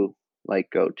 2 like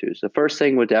go-tos. The first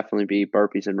thing would definitely be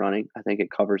burpees and running. I think it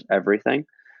covers everything.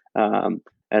 And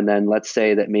then let's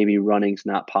say that maybe running's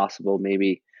not possible.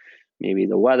 Maybe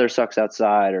the weather sucks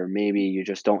outside, or maybe you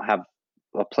just don't have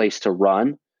a place to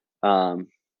run.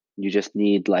 You just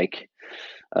need like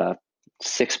a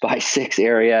 6x6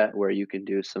 area where you can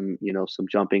do some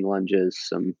jumping lunges,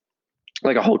 some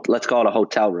like let's call it a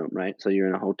hotel room, right? So you're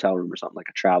in a hotel room or something, like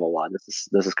a travel wad.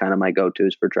 This is kind of my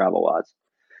go-tos for travel wads.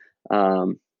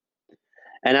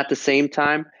 And at the same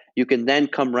time, you can then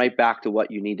come right back to what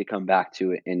you need to come back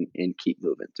to and keep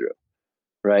moving through.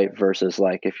 Right. Versus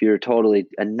like if you're totally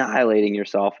annihilating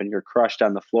yourself and you're crushed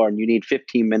on the floor and you need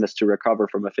 15 minutes to recover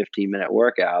from a 15-minute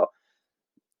workout,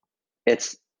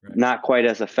 it's not quite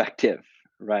as effective,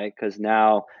 right? Because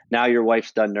now your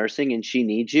wife's done nursing and she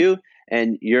needs you,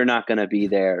 and you're not going to be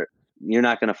there. You're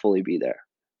not going to fully be there,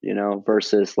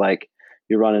 versus like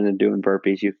you're running and doing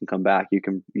burpees. You can come back. You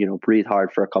can, breathe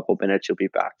hard for a couple minutes. You'll be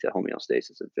back to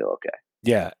homeostasis and feel okay.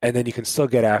 Yeah. And then you can still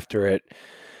get after it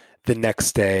the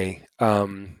next day,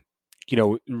 with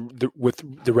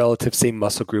the relative same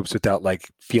muscle groups without like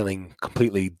feeling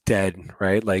completely dead,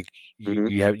 right? Like you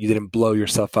didn't blow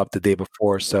yourself up the day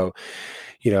before. So,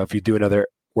 if you do another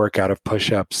workout of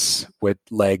push-ups with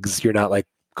legs, you're not like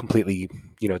completely,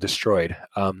 destroyed.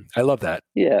 I love that.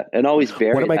 Yeah. And always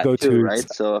vary one of my that go-tos, too,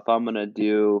 right? So if I'm going to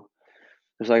do,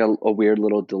 there's like a weird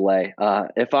little delay.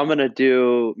 If I'm going to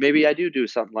do, maybe I do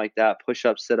something like that, push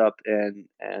up, sit up, and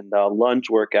lunge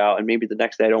workout. And maybe the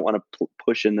next day I don't want to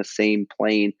push in the same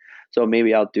plane. So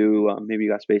maybe I'll do, maybe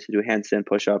you got space to do a handstand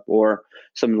push up or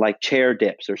some like chair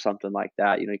dips or something like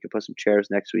that. You can put some chairs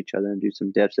next to each other and do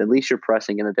some dips. At least you're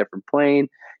pressing in a different plane,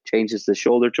 changes the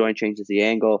shoulder joint, changes the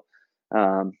angle.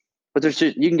 But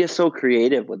you can get so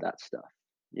creative with that stuff.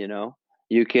 You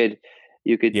could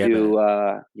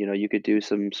do, you could do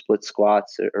some split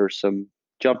squats or some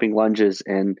jumping lunges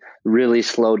and really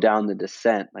slow down the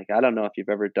descent. Like, I don't know if you've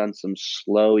ever done some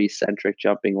slow eccentric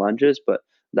jumping lunges, but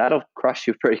that'll crush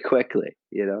you pretty quickly,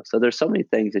 So there's so many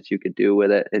things that you could do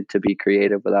with it and to be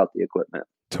creative without the equipment.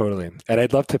 Totally. And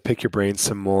I'd love to pick your brain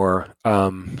some more,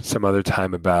 some other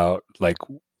time about like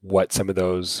what some of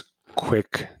those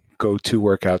quick go-to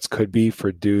workouts could be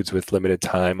for dudes with limited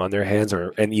time on their hands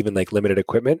and even like limited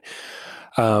equipment.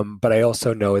 But I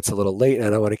also know it's a little late and I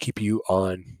don't want to keep you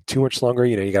on too much longer.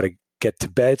 You got to get to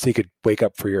bed so you could wake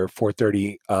up for your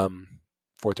 4:30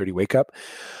 wake up.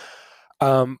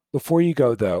 Before you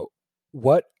go though,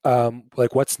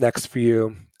 what's next for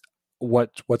you?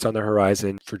 What's on the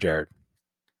horizon for Jared?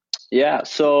 Yeah.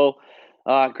 So,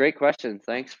 great question.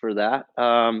 Thanks for that.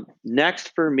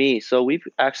 Next for me, so we've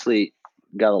actually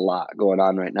got a lot going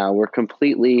on right now. We're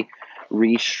completely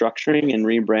restructuring and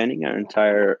rebranding our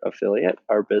entire affiliate,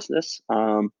 our business.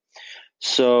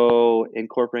 So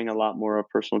incorporating a lot more of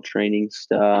personal training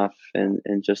stuff and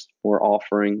just more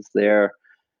offerings there.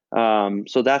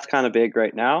 So that's kind of big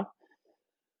right now.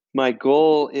 My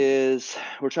goal is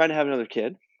we're trying to have another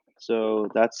kid. So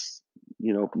that's,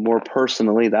 more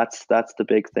personally, that's the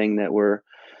big thing that we're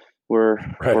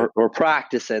Right. we're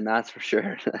practicing, that's for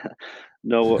sure.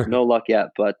 No luck yet,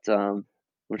 but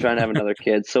we're trying to have another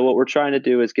kid. So what we're trying to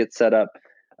do is get set up.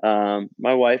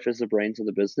 My wife is the brains of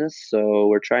the business, so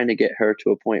we're trying to get her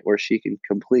to a point where she can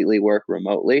completely work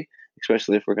remotely,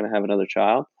 especially if we're going to have another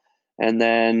child. And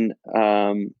then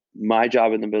my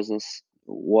job in the business,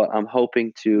 what I'm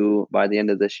hoping to by the end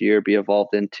of this year be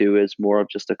evolved into is more of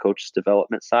just a coach's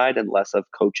development side and less of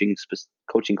coaching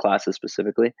classes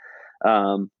specifically.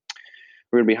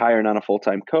 We're going to be hiring on a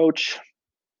full-time coach.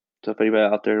 So if anybody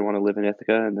out there want to live in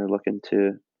Ithaca and they're looking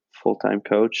to full-time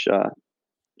coach,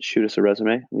 shoot us a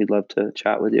resume. We'd love to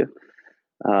chat with you.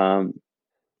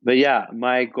 But yeah,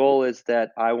 my goal is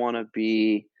that I want to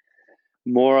be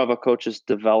more of a coach's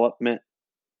development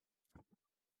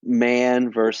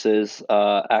man versus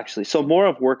so more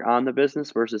of work on the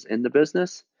business versus in the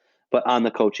business, but on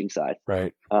the coaching side.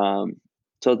 Right. So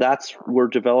we're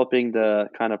developing the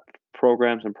kind of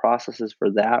programs and processes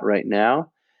for that right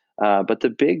now. But the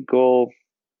big goal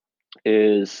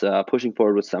is pushing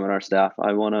forward with seminar staff.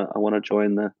 I wanna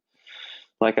join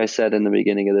like I said in the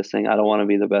beginning of this thing, I don't want to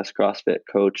be the best CrossFit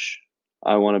coach.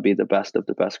 I want to be the best of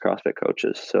the best CrossFit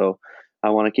coaches. So I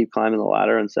want to keep climbing the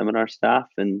ladder in seminar staff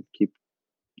and keep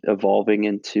evolving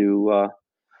into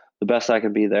the best I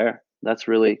can be there. That's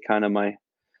really kind of my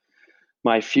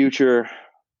future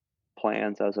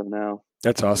plans as of now.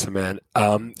 That's awesome, man.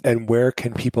 And where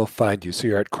can people find you? So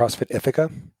you're at CrossFit Ithaca?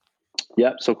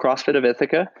 Yep. So CrossFit of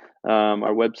Ithaca.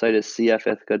 Our website is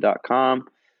cfithaca.com.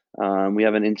 We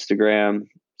have an Instagram,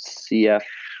 cf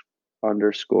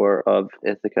underscore of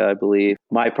Ithaca, I believe.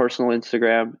 My personal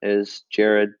Instagram is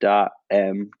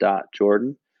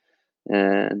jared.m.jordan.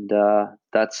 And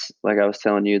that's, like I was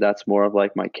telling you, that's more of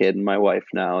like my kid and my wife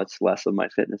now. It's less of my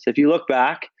fitness. If you look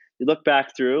back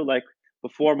through like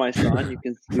before my son, you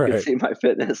can Right. see my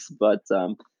fitness. But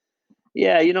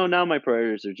yeah, now my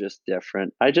priorities are just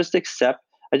different. I just accept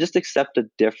a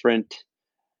different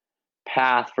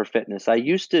path for fitness. I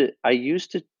used to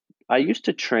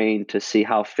train to see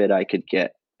how fit I could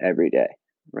get every day,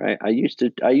 right? I used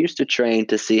to train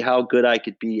to see how good I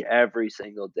could be every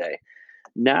single day.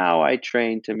 Now I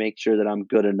train to make sure that I'm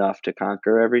good enough to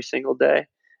conquer every single day,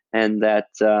 and that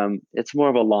it's more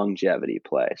of a longevity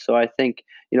play. So I think,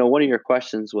 one of your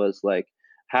questions was like,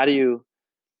 how do you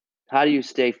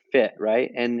stay fit, right?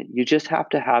 And you just have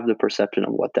to have the perception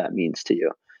of what that means to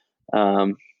you.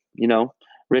 Um, you know,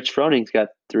 Rich Froning's got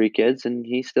 3 kids and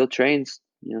he still trains,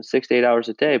 6 to 8 hours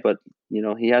a day, but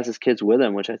he has his kids with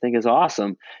him, which I think is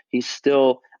awesome. He's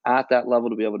still at that level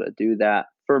to be able to do that.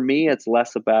 For me, it's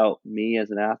less about me as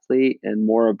an athlete and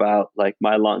more about like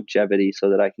my longevity so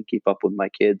that I can keep up with my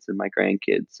kids and my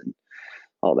grandkids and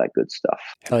all that good stuff.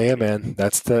 Hell yeah, man.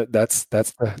 That's the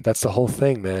whole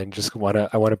thing, man.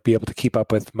 I want to be able to keep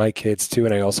up with my kids too.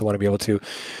 And I also want to be able to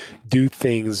do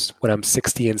things when I'm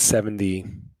 60 and 70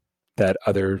 that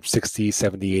other 60,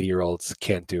 70, 80-year-olds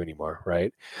can't do anymore.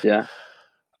 Right. Yeah.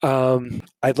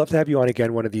 I'd love to have you on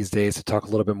again one of these days to talk a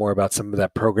little bit more about some of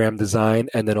that program design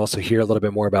and then also hear a little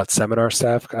bit more about seminar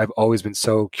staff. I've always been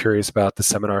so curious about the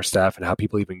seminar staff and how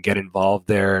people even get involved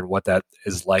there and what that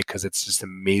is like, because it's just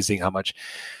amazing how much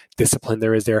discipline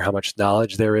there is there, how much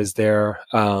knowledge there is there.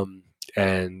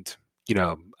 And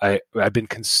I've been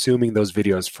consuming those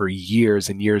videos for years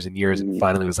and years and years, and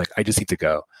finally was like, I just need to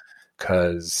go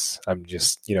because I'm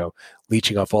just,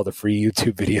 leeching off all the free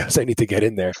YouTube videos. I need to get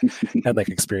in there and like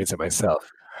experience it myself.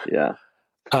 Yeah.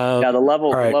 The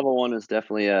level 1 is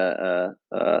definitely a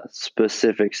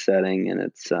specific setting, and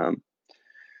it's a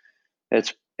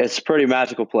pretty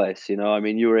magical place. I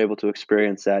mean, you were able to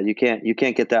experience that. You can't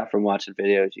get that from watching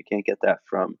videos. You can't get that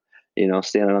from,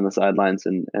 standing on the sidelines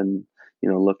and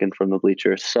looking from the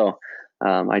bleachers. So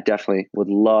I definitely would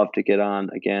love to get on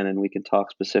again, and we can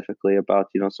talk specifically about,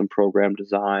 some program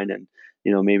design and,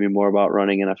 maybe more about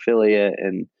running an affiliate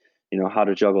and, how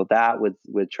to juggle that with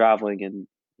traveling and,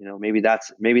 maybe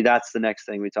that's the next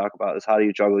thing we talk about is how do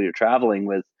you juggle your traveling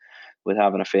with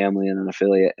having a family and an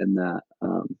affiliate and that.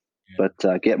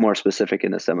 But get more specific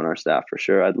in the seminar staff for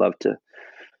sure. I'd love to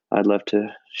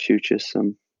shoot you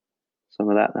some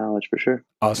of that knowledge for sure.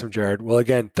 Awesome, Jared. Well,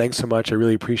 again, thanks so much. I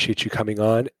really appreciate you coming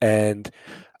on, and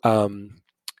I'll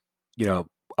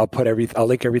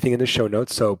link everything in the show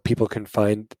notes so people can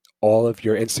find all of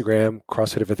your Instagram,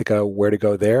 CrossFit of Ithaca, where to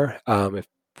go there, where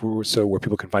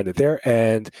people can find it there.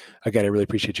 And again, I really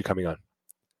appreciate you coming on.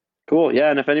 Cool. Yeah.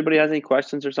 And if anybody has any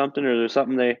questions or something, or there's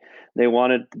something they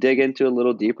want to dig into a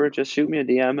little deeper, just shoot me a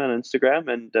DM on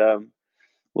Instagram, and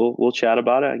we'll chat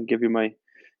about it. I can give you my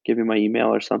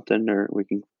email or something, or we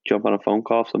can jump on a phone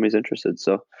call if somebody's interested.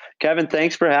 So, Kevin,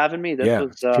 thanks for having me.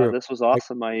 This was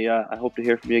awesome. I hope to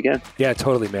hear from you again. Yeah,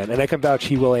 totally, man. And I can vouch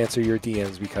he will answer your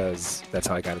DMs because that's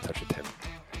how I got in touch with him.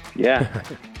 Yeah,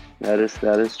 that is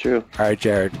true. All right,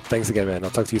 Jared. Thanks again, man. I'll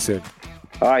talk to you soon.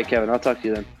 All right, Kevin. I'll talk to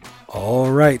you then.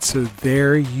 All right, so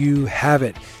there you have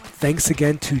it. Thanks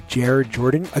again to Jared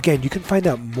Jordan. Again, you can find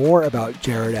out more about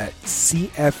Jared at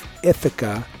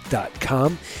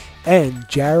cfithaca.com and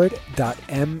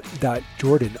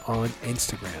jared.m.jordan on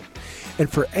Instagram.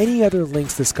 And for any other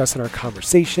links discussed in our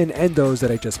conversation and those that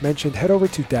I just mentioned, head over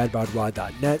to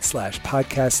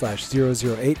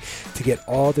dadbodwad.net/podcast/008 to get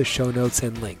all the show notes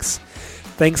and links.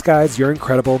 Thanks, guys. You're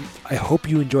incredible. I hope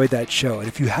you enjoyed that show. And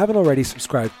if you haven't already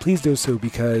subscribed, please do so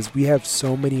because we have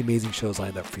so many amazing shows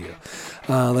lined up for you.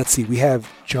 Let's see. We have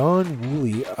John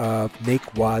Woolley of Make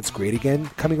WODs Great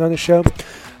Again coming on the show.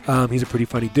 He's a pretty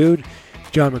funny dude.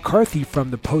 John McCarthy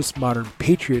from the Postmodern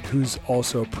Patriot, who's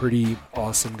also a pretty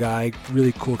awesome guy.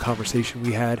 Really cool conversation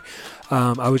we had.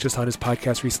 I was just on his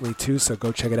podcast recently too, so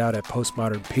go check it out at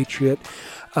Postmodern Patriot.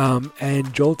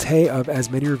 And Joel Tay of As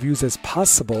Many Reviews as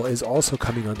Possible is also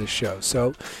coming on this show.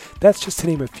 So that's just to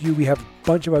name a few. We have a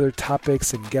bunch of other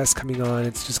topics and guests coming on.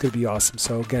 It's just going to be awesome.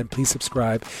 So again, please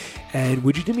subscribe. And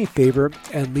would you do me a favor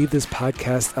and leave this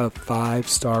podcast a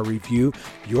 5-star review?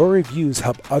 Your reviews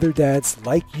help other dads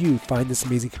like you find this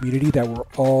amazing community that we're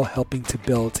all helping to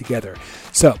build together.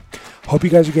 So hope you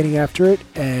guys are getting after it.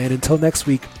 And until next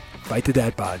week, fight the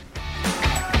dad bod.